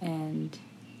 and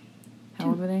how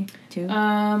old were they? 2?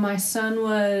 My son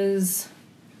was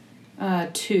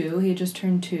 2. He had just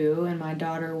turned 2, and my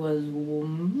daughter was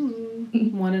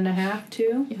 1.5,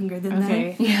 2. Younger than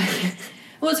Okay. Yeah.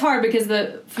 Well, it's hard because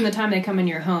from the time they come in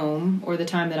your home, or the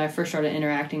time that I first started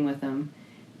interacting with them,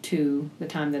 to the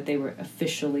time that they were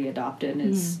officially adopted,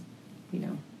 is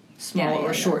small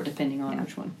or short, depending on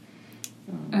which one.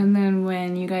 And then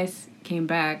when you guys came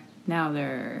back, now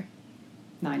they're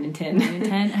 9 and 10. 9 and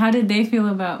 10. How did they feel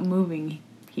about moving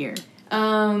here?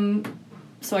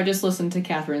 So I just listened to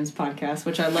Catherine's podcast,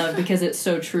 which I love because it's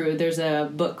so true. There's a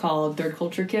book called Third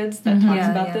Culture Kids that talks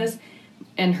about this.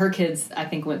 And her kids, I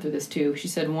think, went through this too. She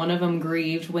said one of them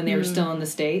grieved when they were still in the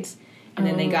States, and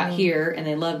then they got here and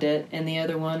they loved it, and the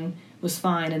other one was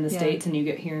fine in the States, and you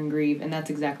get here and grieve. And that's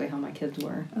exactly how my kids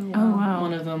were. Oh, wow. Oh, wow.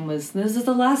 One of them was, this is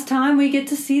the last time we get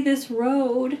to see this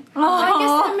road. I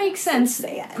guess that makes sense.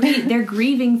 They're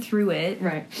grieving through it,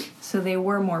 Right. so they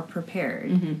were more prepared.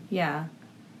 Mm-hmm. Yeah.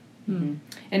 Mm-hmm.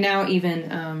 And now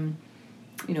even,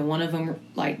 one of them,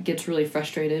 like, gets really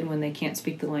frustrated when they can't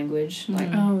speak the language. Like,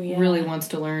 really wants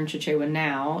to learn Chichewa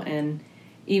now, and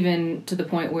even to the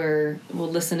point where we'll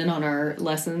listen in on our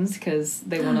lessons because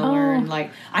they want to learn, like,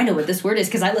 I know what this word is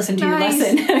because I listened to your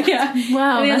lesson. Yeah.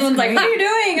 Wow, And the other that's one's like, great. what are you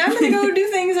doing? I'm going to go do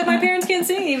things that my parents can't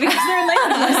see because they're in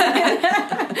language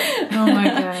lesson. Oh my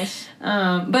gosh.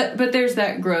 But there's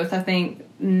that growth, I think,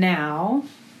 now.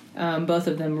 Both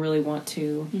of them really want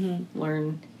to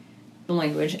learn the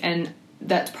language, and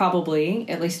that's probably,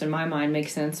 at least in my mind,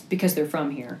 makes sense because they're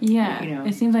from here. Yeah.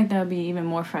 It seems like that would be even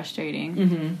more frustrating.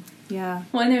 Mm-hmm. Yeah.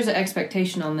 Well, and there's an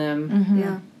expectation on them. Mm-hmm.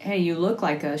 Yeah. Hey, you look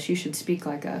like us. You should speak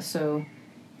like us. So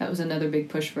that was another big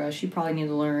push for us. You probably need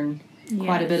to learn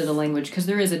quite a bit of the language because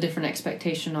there is a different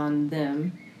expectation on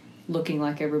them looking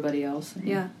like everybody else.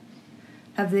 Yeah.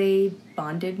 Have they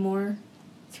bonded more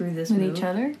through this With move? each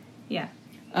other? Yeah.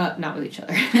 Not with each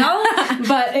other. No?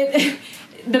 But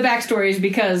the backstory is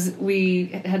because we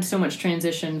had so much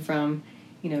transition from,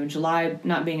 July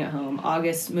not being at home,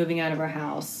 August moving out of our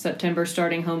house, September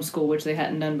starting homeschool, which they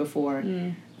hadn't done before.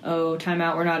 Oh, time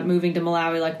out, we're not moving to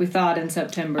Malawi like we thought in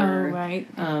September. Oh,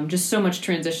 right. Just so much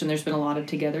transition. There's been a lot of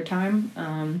together time.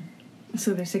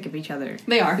 So they're sick of each other.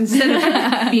 They are.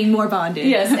 Instead of being more bonded.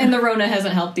 Yes, and the Rona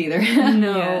hasn't helped either.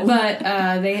 No. Yes. But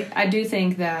I do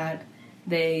think that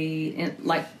they,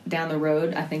 like, down the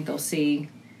road, I think they'll see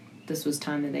this was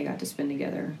time that they got to spend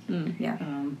together. Yeah.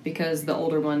 Because the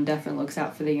older one definitely looks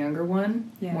out for the younger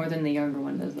one more than the younger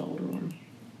one does the older one.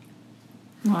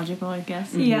 Logical, I guess.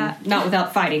 Mm-hmm. Yeah. Not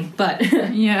without fighting, but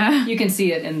Yeah. you can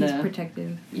see it in He's the...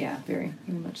 protective. Yeah, very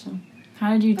much so.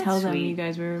 How did you tell them sweet. you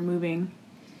guys were moving?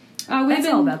 We've That's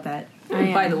been... all about that.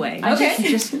 I By am. the way. Okay.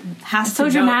 Just has So to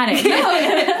know. dramatic.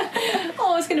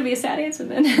 Oh, it's going to be a sad answer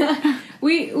then.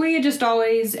 we had just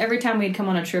always, every time we'd come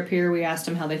on a trip here, we asked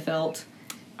them how they felt.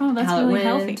 Oh, that's how really it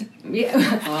went. healthy.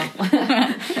 Yeah.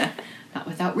 Well, not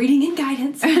without reading and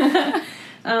guidance.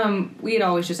 We had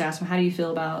always just asked them, how do you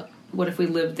feel about, what if we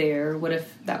lived there? What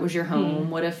if that was your home?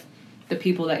 What if the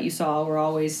people that you saw were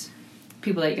always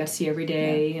people that you got to see every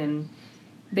day? Yeah. And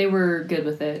they were good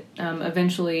with it.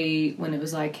 Eventually, when it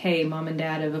was like, hey, Mom and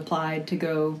Dad have applied to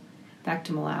go back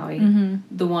to Malawi,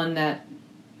 the one that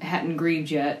hadn't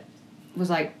grieved yet was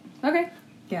like, okay,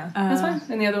 Yeah. that's fine.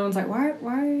 And the other one's like, why,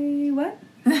 what?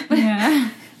 Yeah.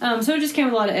 So it just came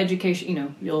with a lot of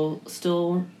education. You'll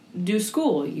still do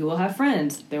school. You will have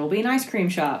friends. There will be an ice cream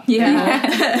shop.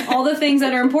 Yeah. All the things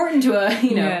that are important to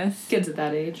Yes. kids at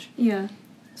that age. Yeah.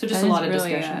 So just That a lot is of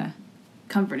really, discussion.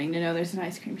 comforting to know there's an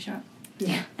ice cream shop.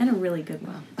 Yeah. And a really good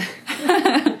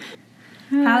one.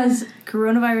 Has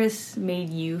coronavirus made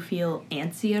you feel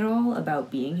antsy at all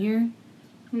about being here?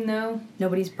 No.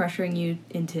 Nobody's pressuring you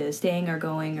into staying or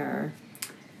going or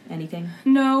anything?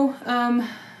 No.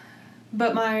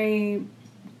 But my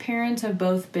parents have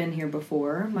both been here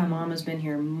before. My mom has been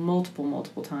here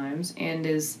multiple times and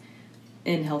is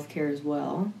in healthcare as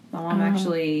well. My mom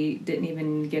actually didn't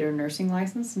even get her nursing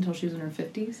license until she was in her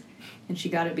 50s. And she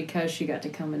got it because she got to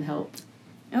come and help.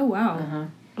 Oh, wow. Uh-huh.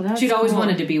 Well, that's She'd always cool.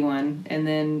 wanted to be one, and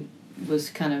then was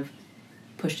kind of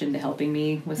pushed into helping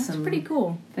me with That's some pretty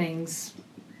cool. things.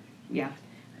 Yeah.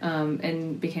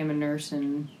 And became a nurse,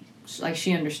 and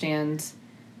she understands.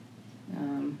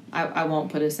 I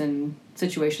won't put us in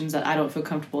situations that I don't feel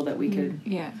comfortable that we could.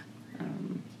 Yeah.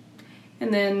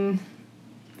 And then,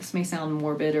 this may sound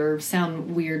morbid or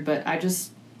sound weird, but I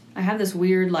have this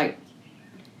weird,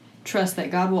 trust that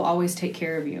God will always take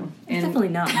care of you. It's definitely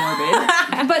not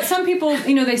morbid. But some people,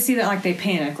 they see that, they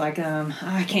panic,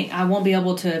 I won't be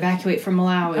able to evacuate from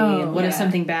Malawi, and what if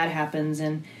something bad happens?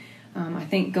 And I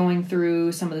think going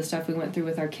through some of the stuff we went through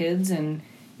with our kids and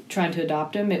trying to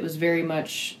adopt them, it was very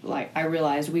much I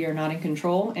realized we are not in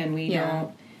control, and we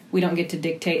don't get to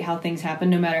dictate how things happen,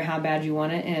 no matter how bad you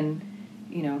want it. And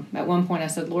at one point I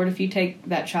said, Lord, if you take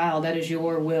that child, that is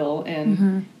your will,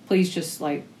 and please just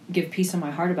give peace in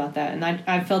my heart about that. And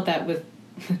I felt that with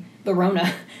the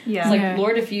Rona. Yeah. It's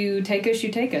Lord, if you take us, you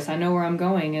take us. I know where I'm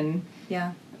going. And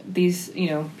Yeah. these,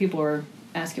 people are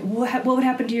asking, what would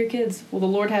happen to your kids? Well, the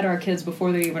Lord had our kids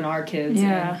before they're even our kids.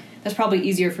 Yeah. And that's probably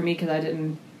easier for me because I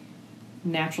didn't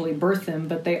naturally birth them,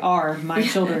 but they are my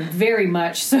children very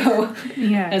much so,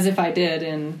 Yeah. as if I did.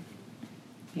 And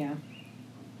yeah.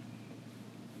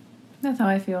 That's how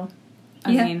I feel.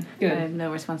 I Yeah. mean, Good. I have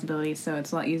no responsibilities, so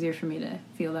it's a lot easier for me to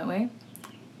feel that way.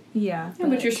 Yeah. Yeah,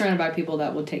 but you're surrounded by people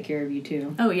that will take care of you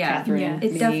too. Oh, yeah. Catherine, Yeah.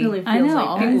 It me. definitely feels I know, like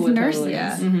all that. People these would nurses. totally.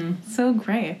 Yeah. Mhm. So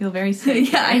great. I feel very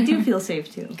safe. Yeah, I do feel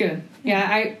safe too. Good. Yeah,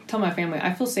 I tell my family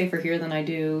I feel safer here than I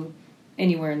do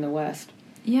anywhere in the West.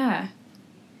 Yeah.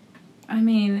 I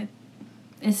mean,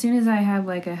 as soon as I have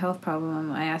a health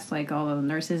problem, I ask all the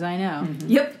nurses I know,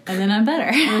 Yep. and then I'm better.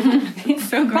 It's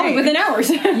so great. Probably within hours.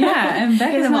 Yeah, and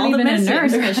Becca's them all not the even a medicine.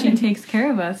 nurse, but she takes care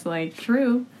of us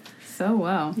True. so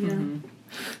well. Yeah.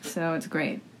 So it's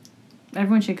great.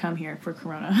 Everyone should come here for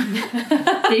Corona.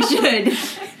 They should.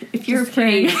 If you're Just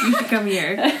afraid, kidding. you should come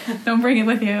here. Don't bring it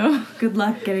with you. Good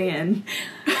luck getting in.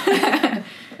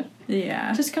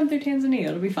 Yeah. Just come through Tanzania.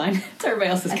 It'll be fine. So everybody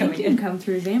else is I coming think you can in. come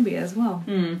through Zambia as well.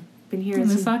 Been hearing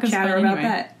some Lusaka's chatter fine about anyway.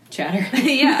 that. Chatter.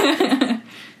 Yeah.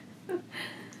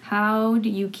 How do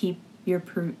you keep your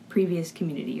previous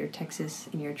community, your Texas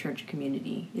and your church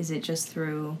community? Is it just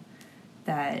through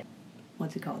that,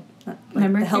 what's it called?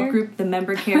 Member the help care? group, the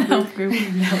member care Health group?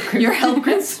 group. Your help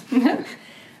groups?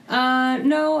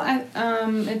 No,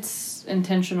 it's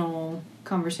intentional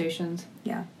conversations.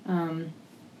 Yeah.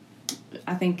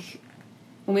 I think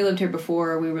when we lived here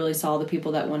before, we really saw the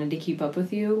people that wanted to keep up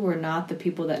with you were not the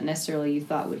people that necessarily you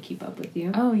thought would keep up with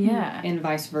you. Oh, yeah. And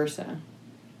vice versa.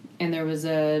 And there was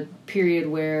a period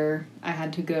where I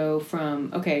had to go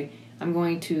from, okay, I'm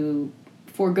going to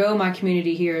forego my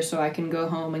community here so I can go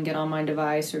home and get on my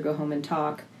device or go home and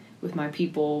talk with my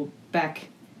people back,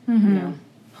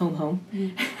 home.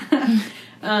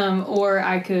 Or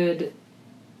I could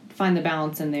find the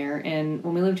balance in there. And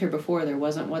when we lived here before, there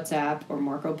wasn't WhatsApp or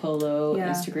Marco Polo.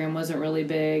 Yeah. Instagram wasn't really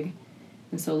big.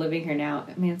 And so living here now,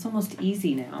 I mean, it's almost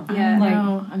easy now. Yeah. I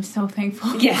know. I'm so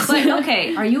thankful. Yes. But,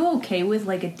 okay, are you okay with,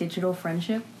 like, a digital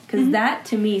friendship? Because that,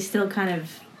 to me, still kind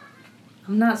of...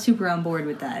 I'm not super on board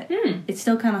with that. It's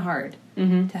still kind of hard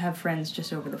to have friends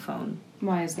just over the phone.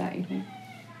 Why is that, you think?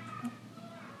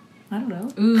 I don't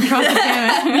know. Ooh, cross the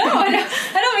gamut. No, I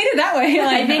don't mean it that way.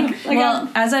 I think,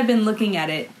 as I've been looking at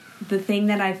it, the thing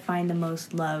that I find the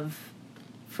most love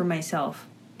for myself,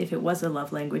 if it was a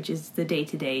love language, is the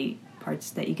day-to-day parts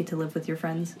that you get to live with your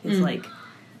friends. It's like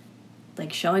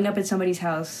showing up at somebody's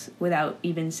house without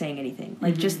even saying anything.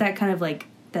 Like, just that kind of, like,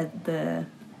 the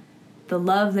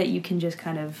love that you can just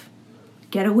kind of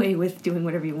get away with doing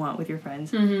whatever you want with your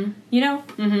friends. You know?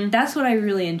 That's what I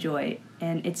really enjoy.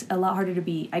 And it's a lot harder to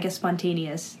be, I guess,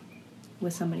 spontaneous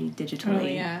with somebody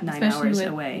digitally 9 Especially hours with,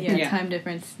 away. Yeah, time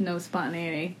difference, no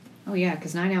spontaneity. Oh, yeah,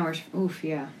 because 9 hours, oof,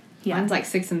 yeah. Mine's like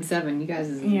 6 and 7. You guys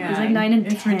is... Yeah. It's like 9 and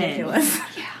 10. It's ridiculous.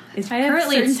 Yeah. It's I have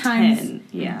currently certain it's times. 10.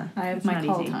 Yeah. I have it's my not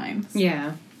call easy. times.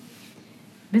 Yeah.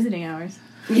 Visiting hours.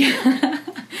 Yeah.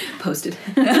 Posted.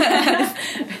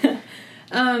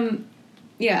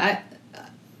 Yeah,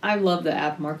 I love the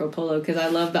app Marco Polo because I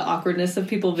love the awkwardness of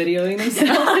people videoing themselves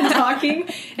and talking.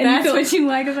 And That's what you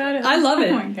like about it? I love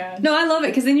it. Oh my god. No, I love it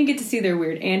because then you get to see their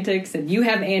weird antics and you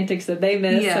have antics that they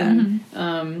miss. Yeah.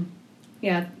 And,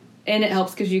 and it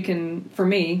helps because you can, for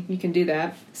me, you can do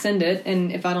that, send it,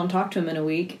 and if I don't talk to them in a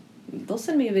week, they'll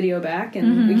send me a video back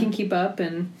and we can keep up.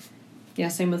 And yeah,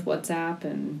 same with WhatsApp.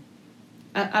 And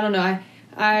I don't know.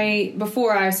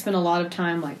 Before I spent a lot of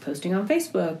time like posting on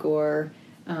Facebook or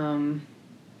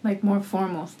like more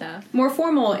formal stuff. More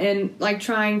formal and like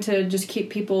trying to just keep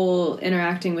people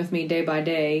interacting with me day by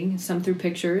day. Some through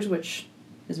pictures, which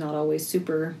is not always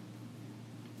super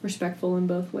respectful in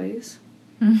both ways.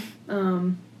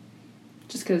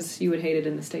 Just because you would hate it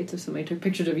in the States if somebody took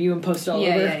pictures of you and posted all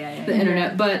over the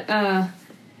internet. But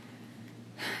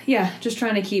just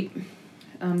trying to keep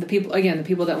the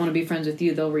people that want to be friends with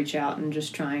you, they'll reach out and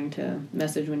just trying to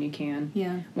message when you can.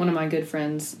 Yeah. One of my good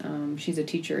friends, she's a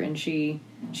teacher, and she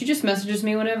just messages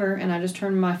me whenever, and I just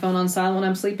turn my phone on silent when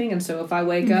I'm sleeping, and so if I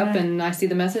wake up and I see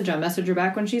the message, I message her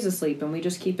back when she's asleep, and we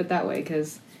just keep it that way,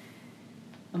 because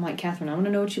I'm like, Catherine, I want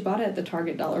to know what you bought at the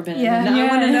Target Dollar Bin, and I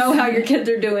want to know how your kids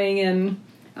are doing, and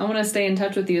I want to stay in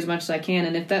touch with you as much as I can,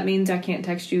 and if that means I can't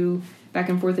text you back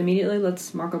and forth immediately,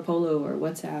 let's Marco Polo or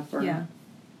WhatsApp or... Yeah.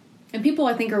 And people,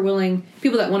 I think, are willing...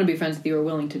 People that want to be friends with you are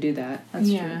willing to do that. That's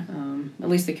true. At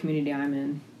least the community I'm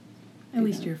in. At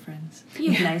least you're friends.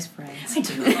 You have nice friends. I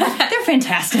do. They're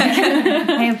fantastic.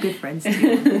 I have good friends,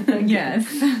 too. Yes.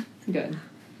 Good.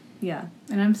 Yeah.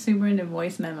 And I'm super into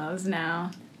voice memos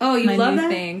now. Oh, you love that?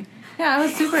 Thing. Yeah, I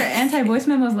was super anti-voice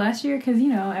memos last year because,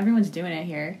 everyone's doing it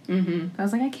here. Mm-hmm. I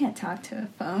was like, I can't talk to a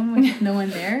phone with no one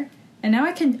there. And now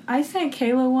I can... I sent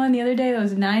Kayla one the other day that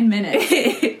was 9 minutes.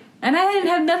 And I didn't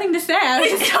have nothing to say. I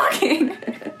was just talking.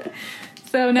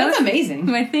 So now that's amazing.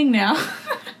 My thing now.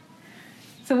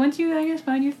 So once you, I guess,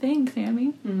 find your thing,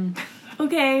 Sammy.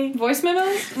 Okay. Voice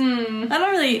memos? I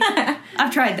don't really...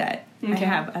 I've tried that. Okay. I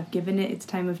have. I've given it its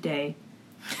time of day.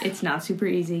 It's not super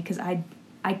easy because I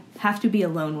have to be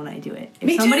alone when I do it.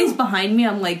 If somebody's behind me,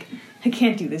 I'm like, I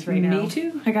can't do this right now. Me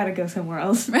too. I gotta go somewhere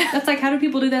else. That's like, how do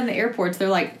people do that in the airports? They're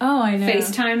like, oh, I know.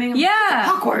 FaceTiming.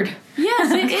 Yeah. Awkward.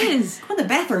 Yes, it is. Go in the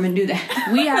bathroom and do that.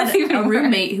 We had a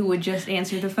roommate who would just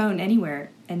answer the phone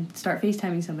anywhere and start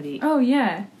FaceTiming somebody. Oh,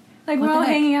 yeah. Like, we're all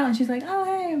hanging out, and she's like, oh,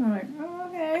 hey. And I'm like, oh,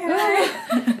 okay. Hi.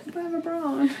 I have a bra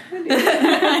on.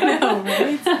 I know,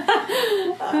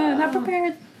 right? Not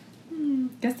prepared.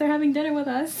 Guess they're having dinner with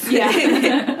us.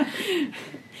 Yeah.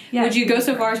 Would you go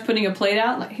so far as putting a plate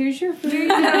out? Like, here's your food.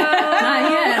 Not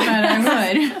yet, but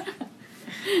I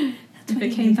would. If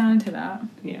it came down to that.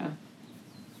 Yeah.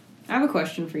 I have a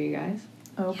question for you guys.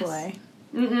 Oh, boy.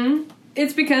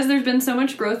 It's because there's been so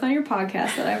much growth on your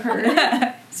podcast that I've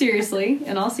heard. Seriously,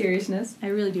 in all seriousness. I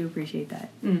really do appreciate that.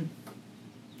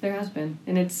 There has been.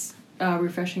 And it's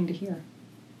refreshing to hear,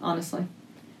 honestly.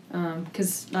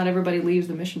 Because not everybody leaves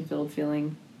the mission field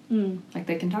feeling like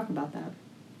they can talk about that.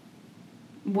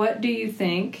 What do you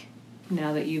think,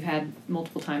 now that you've had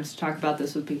multiple times to talk about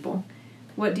this with people,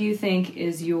 what do you think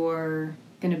is your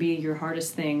going to be your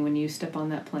hardest thing when you step on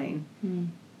that plane? Mm.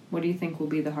 What do you think will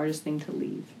be the hardest thing to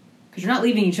leave? Because you're not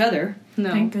leaving each other. No.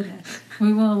 Thank goodness.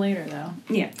 We will later, though.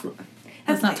 Yeah.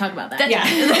 Let's not talk about that.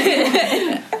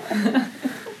 Yeah.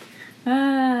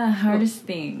 Hardest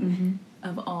thing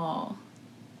of all.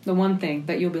 The one thing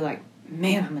that you'll be like,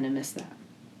 man, I'm going to miss that.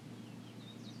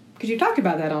 Because you talked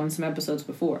about that on some episodes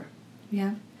before.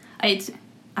 Yeah.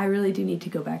 I really do need to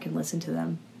go back and listen to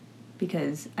them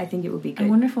because I think it would be good. I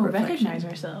wonder if we'll reflection. recognize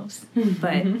ourselves.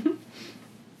 But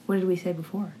what did we say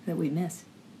before that we miss?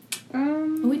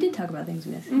 Well, we did talk about things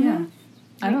we miss. Yeah.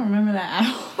 I don't remember that at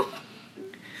all.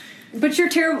 But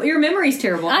your memory's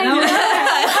terrible. I know.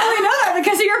 I only know that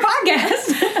because of your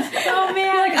podcast. Oh,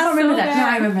 man. You're like, I don't remember that. No,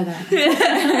 I remember that.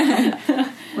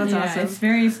 That's Yeah, awesome. it's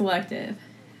very selective.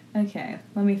 Okay,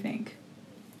 let me think.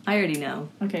 I already know.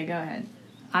 Okay, go ahead.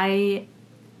 I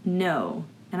know.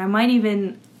 And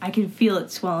I can feel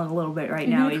it swelling a little bit right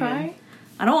now you even. cry?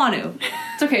 I don't want to.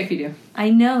 It's okay if you do. I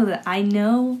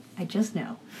just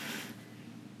know.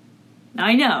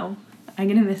 I know. I'm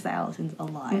going to miss the Allisons a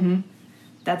lot. Mm-hmm.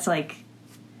 That's like,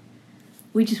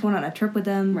 we just went on a trip with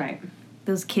them. Right.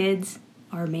 Those kids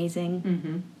are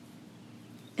amazing.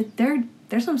 Mm-hmm.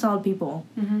 They're some solid people.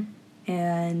 Mm-hmm.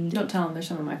 And Don't tell them they're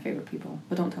some of my favorite people,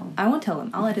 but don't tell them. I won't tell them.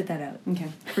 I'll edit that out Okay.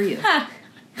 for you.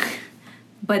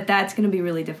 But that's going to be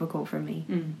really difficult for me.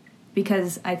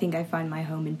 Because I think I find my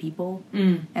home in people.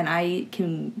 And I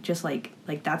can just like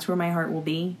that's where my heart will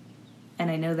be. And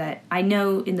I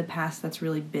know in the past that's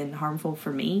really been harmful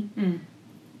for me.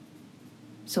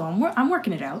 So I'm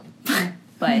working it out.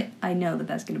 But I know that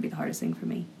that's going to be the hardest thing for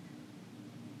me.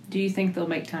 Do you think they'll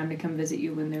make time to come visit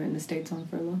you when they're in the States on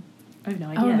furlough? I have no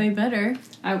idea. Oh, they better.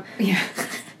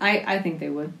 I think they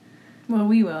would. Well,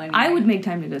 we will anyway. I would make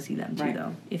time to go see them too, Right.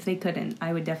 though. If they couldn't,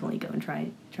 I would definitely go and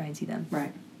try and see them.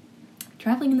 Right.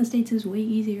 Traveling in the States is way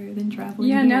easier than traveling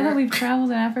Yeah, here. now that we've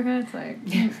traveled in Africa, it's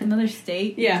like another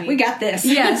state. Yeah, we got this.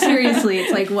 Yeah, seriously,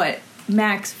 it's like what?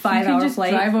 Max 5 You hour can just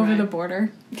flight. drive over Right. the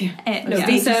border. And, No yeah.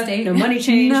 visa, state. no money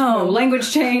change, No. no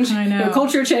language change, I know. no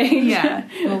culture change. Yeah.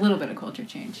 Well, a little bit of culture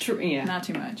change. Yeah. Not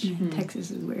too much.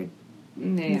 Texas is weird. Yeah.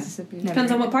 Mississippi. is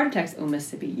Depends on weird. what part of Texas. Oh,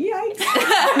 Mississippi. Yikes.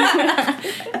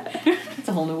 It's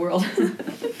a whole new world.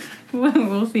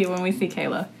 We'll see when we see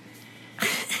Kayla.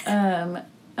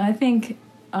 I think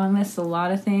I'll miss a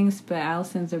lot of things, but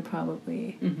Allison's are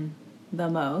probably the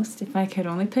most. If I could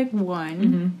only pick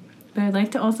one. But I'd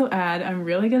like to also add, I'm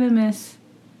really going to miss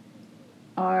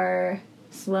our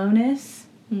slowness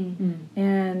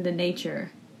and the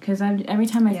nature. Because every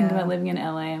time I think about living in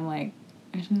LA, I'm like,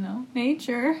 there's no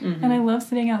nature. And I love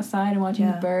sitting outside and watching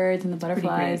the birds and the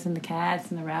butterflies and the cats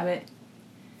and the rabbit.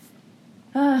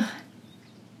 Do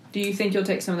you think you'll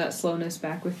take some of that slowness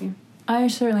back with you? I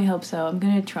certainly hope so. I'm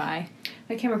going to try.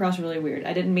 That came across really weird.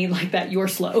 I didn't mean like that you're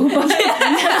slow. But you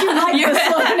like your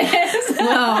slowness.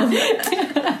 Well,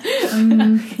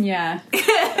 yeah.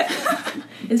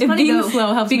 It's If funny being though,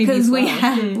 slow helps me be because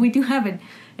slow. we do have an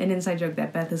inside joke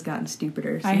that Beth has gotten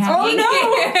stupider. I since have. being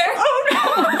here.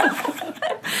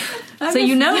 So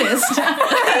you noticed. No,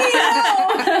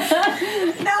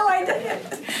 I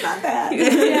didn't. It's not that.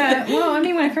 Yeah, well, I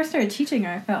mean, when I first started teaching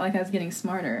her, I felt like I was getting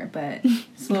smarter, but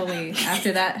slowly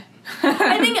after that...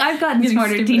 I think I've gotten Getting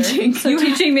smarter stupider. teaching. So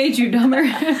teaching made you dumber.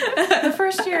 The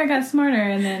first year I got smarter,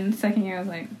 and then second year I was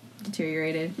like,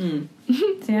 deteriorated.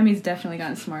 Sammy's definitely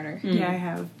gotten smarter. Yeah, I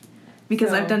have. Because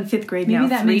So, I've done 5th grade maybe now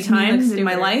that 3 makes me look times in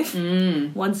my stupider.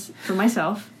 life. Once for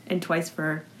myself and twice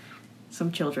for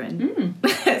some children.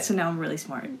 So now I'm really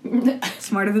smart.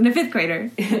 Smarter than a 5th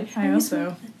grader. I hope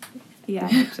so. Yeah,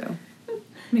 I hope so.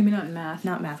 Maybe not in math.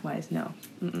 Not math-wise, no.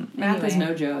 Math is Anyway.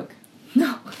 no joke.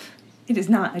 No. It is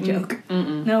not a joke.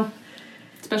 No.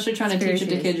 Especially trying to It's very teach it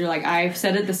to serious. kids. You're like, I've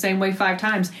said it the same way 5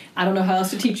 times. I don't know how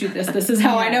else to teach you this. This is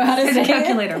how I know how to Here's say a it.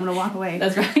 calculator. I'm going to walk away.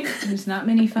 That's right. There's not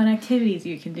many fun activities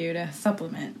you can do to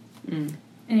supplement.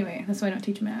 Anyway, that's why I don't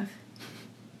teach math.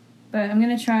 But I'm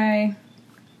going to try.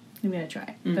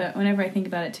 But whenever I think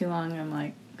about it too long, I'm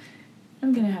like,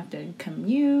 I'm going to have to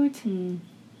commute. I'm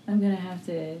going to have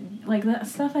to, like, that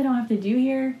stuff I don't have to do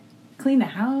here. Clean the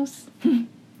house.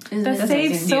 That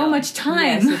saves so much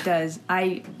time. Yes, it does.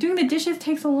 Doing the dishes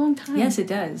takes a long time. Yes, it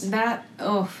does.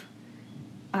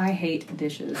 I hate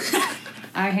dishes.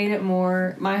 I hate it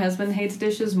more. My husband hates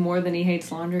dishes more than he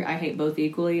hates laundry. I hate both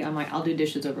equally. I'm like, I'll do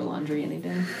dishes over laundry any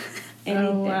day. Any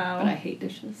day. Wow. But I hate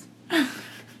dishes.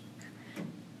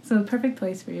 So the perfect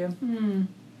place for you.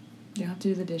 You have to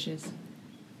do the dishes.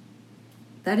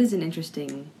 That is an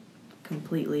interesting,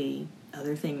 completely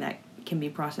other thing that can be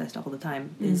processed all the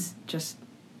time is just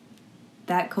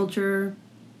that culture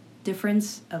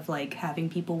difference of like having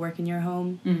people work in your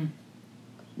home.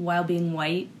 while being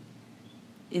white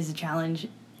is a challenge,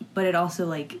 but it also,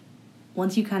 like,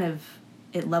 once you kind of,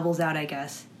 it levels out, I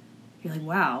guess, you're like,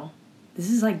 wow, this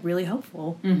is, like, really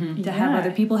helpful to have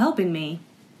other people helping me.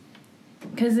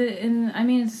 Because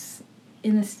it's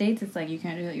in the States, it's like you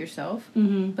can't do it yourself.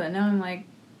 But now I'm like,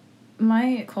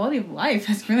 my quality of life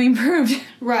has really improved.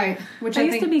 Right. Which I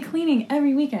used to be cleaning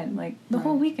every weekend, like the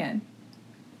whole weekend.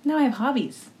 Now I have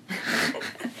hobbies.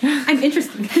 I'm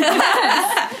interesting.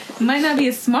 Might not be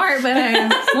as smart, but I'm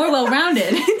more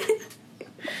well-rounded.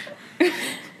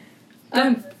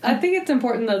 I think it's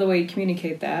important, though, the way you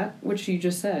communicate that, which you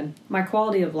just said. My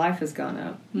quality of life has gone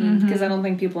up. Because I don't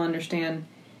think people understand.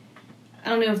 I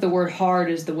don't know if the word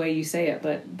hard is the way you say it,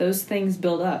 but those things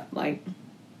build up. Like,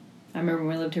 I remember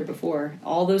when we lived here before,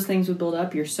 all those things would build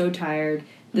up. You're so tired.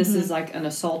 This is like an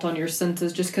assault on your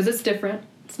senses just because it's different.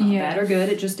 It's not bad or good.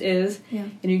 It just is. Yeah.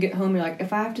 And you get home, you're like,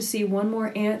 if I have to see one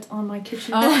more ant on my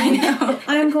kitchen table,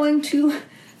 I am going to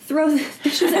throw the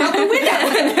dishes out the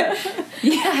window.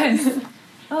 Yes.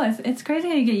 Oh, it's crazy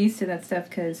how you get used to that stuff,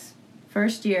 because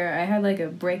first year I had like a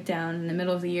breakdown in the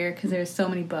middle of the year because there was so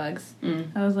many bugs.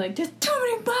 I was like, there's too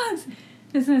many bugs.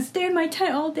 It's going to stay in my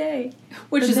tent all day.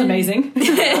 Which is amazing.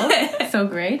 So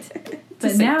great.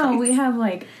 But now we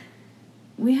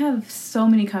have so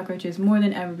many cockroaches, more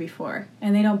than ever before.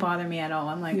 And they don't bother me at all.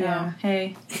 I'm like, oh,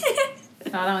 hey. Oh,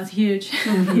 that one's huge.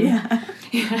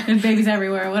 There's babies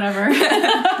everywhere, whatever.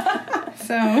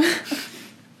 So,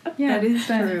 yeah. That is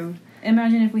true.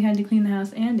 Imagine if we had to clean the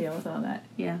house and deal with all that.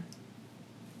 Yeah.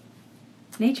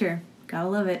 Nature. Gotta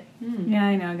love it. Yeah,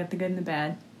 I know. Got the good and the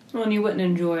bad. Well, and you wouldn't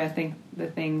enjoy, I think, the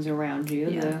things around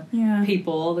you. The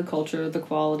people, the culture, the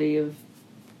quality of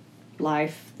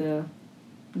life, the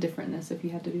differentness if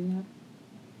you had to do that.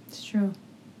 It's true.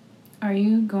 Are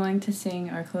you going to sing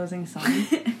our closing song?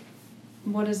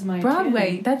 What is my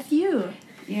Broadway? tune? That's you.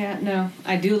 Yeah, no.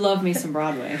 I do love me some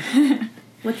Broadway.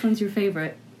 Which one's your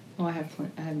favorite? Oh, I have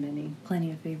many.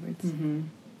 Plenty of favorites. Do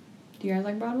you guys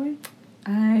like Broadway?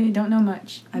 I don't know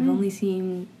much. I've only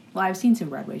seen... Well, I've seen some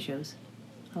Broadway shows.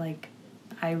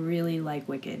 I really like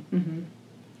Wicked.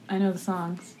 I know the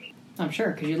songs. I'm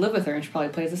sure, because you live with her and she probably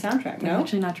plays the soundtrack, That's no?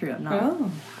 actually not true.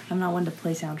 I'm not one to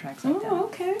play soundtracks like that. Oh,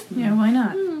 okay. Yeah, why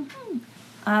not?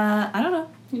 I don't know.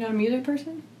 You're not a music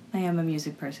person? I am a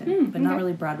music person, but not okay.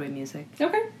 really Broadway music.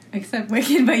 Okay. Except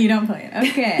Wicked, but you don't play it.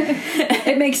 Okay.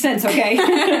 It makes sense, okay?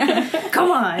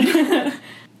 Come on!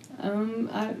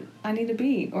 I need a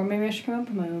beat, or maybe I should come up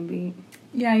with my own beat.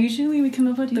 Yeah, usually we come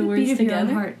up with the words beat of together. Your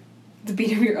own heart. The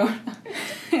beat of your own heart.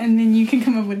 And then you can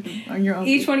come up with your own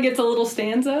Each beat. one gets a little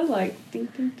stanza, like,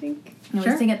 dink, dink, dink. No,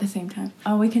 Sure. we sing at the same time.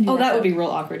 Oh, we can do that. Oh, that though. would be real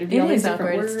awkward. It'd be It all these is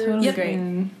different awkward. It's words. totally great.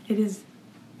 and-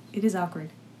 It is awkward.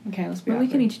 Okay, let's be Well, awkward.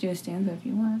 we can each do a stanza if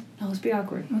you want. No, let's be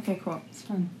awkward. Okay, cool. It's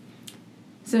fun.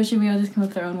 So should we all just come up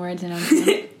with our own words and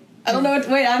I don't know what...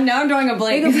 Wait, I'm drawing a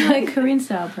blank. It'll be like Korean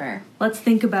style prayer. Let's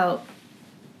think about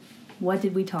what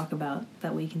did we talk about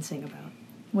that we can sing about.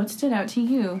 What stood out to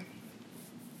you?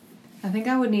 I think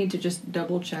I would need to just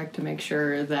double check to make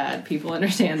sure that people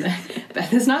understand that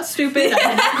Beth is not stupid. I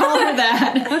did not call her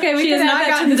that. Okay, we she can has add not that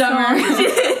gotten to the dumber.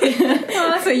 Oh,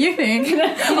 that's what you think. You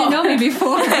didn't know me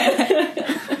before.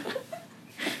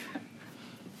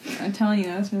 I'm telling you,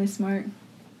 that was really smart.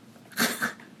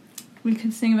 We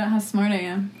could sing about how smart I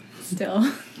am. Still.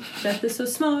 Beth is so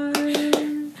smart.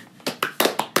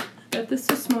 Beth is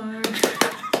so smart.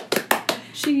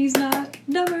 She's not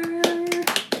dumber.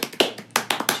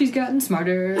 She's gotten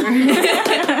smarter.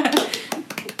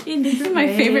 This is my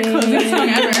favorite closing song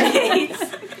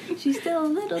ever. She's still a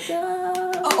little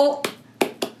dumb. Oh.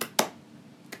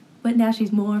 But now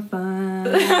she's more fun.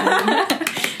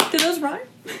 Did those rhyme?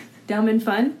 Dumb and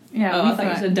fun? Yeah, Oh, we I thought you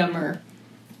thought. said dumber.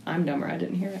 I'm dumber. I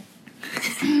didn't hear it.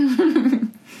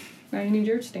 I need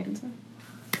your stanza.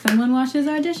 Someone washes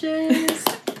our dishes.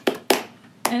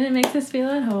 And it makes us feel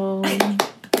at home.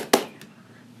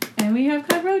 And we have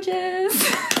cockroaches.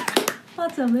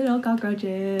 Lots of little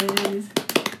cockroaches.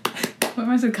 What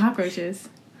rhymes with cockroaches?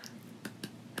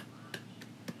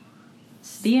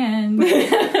 The end.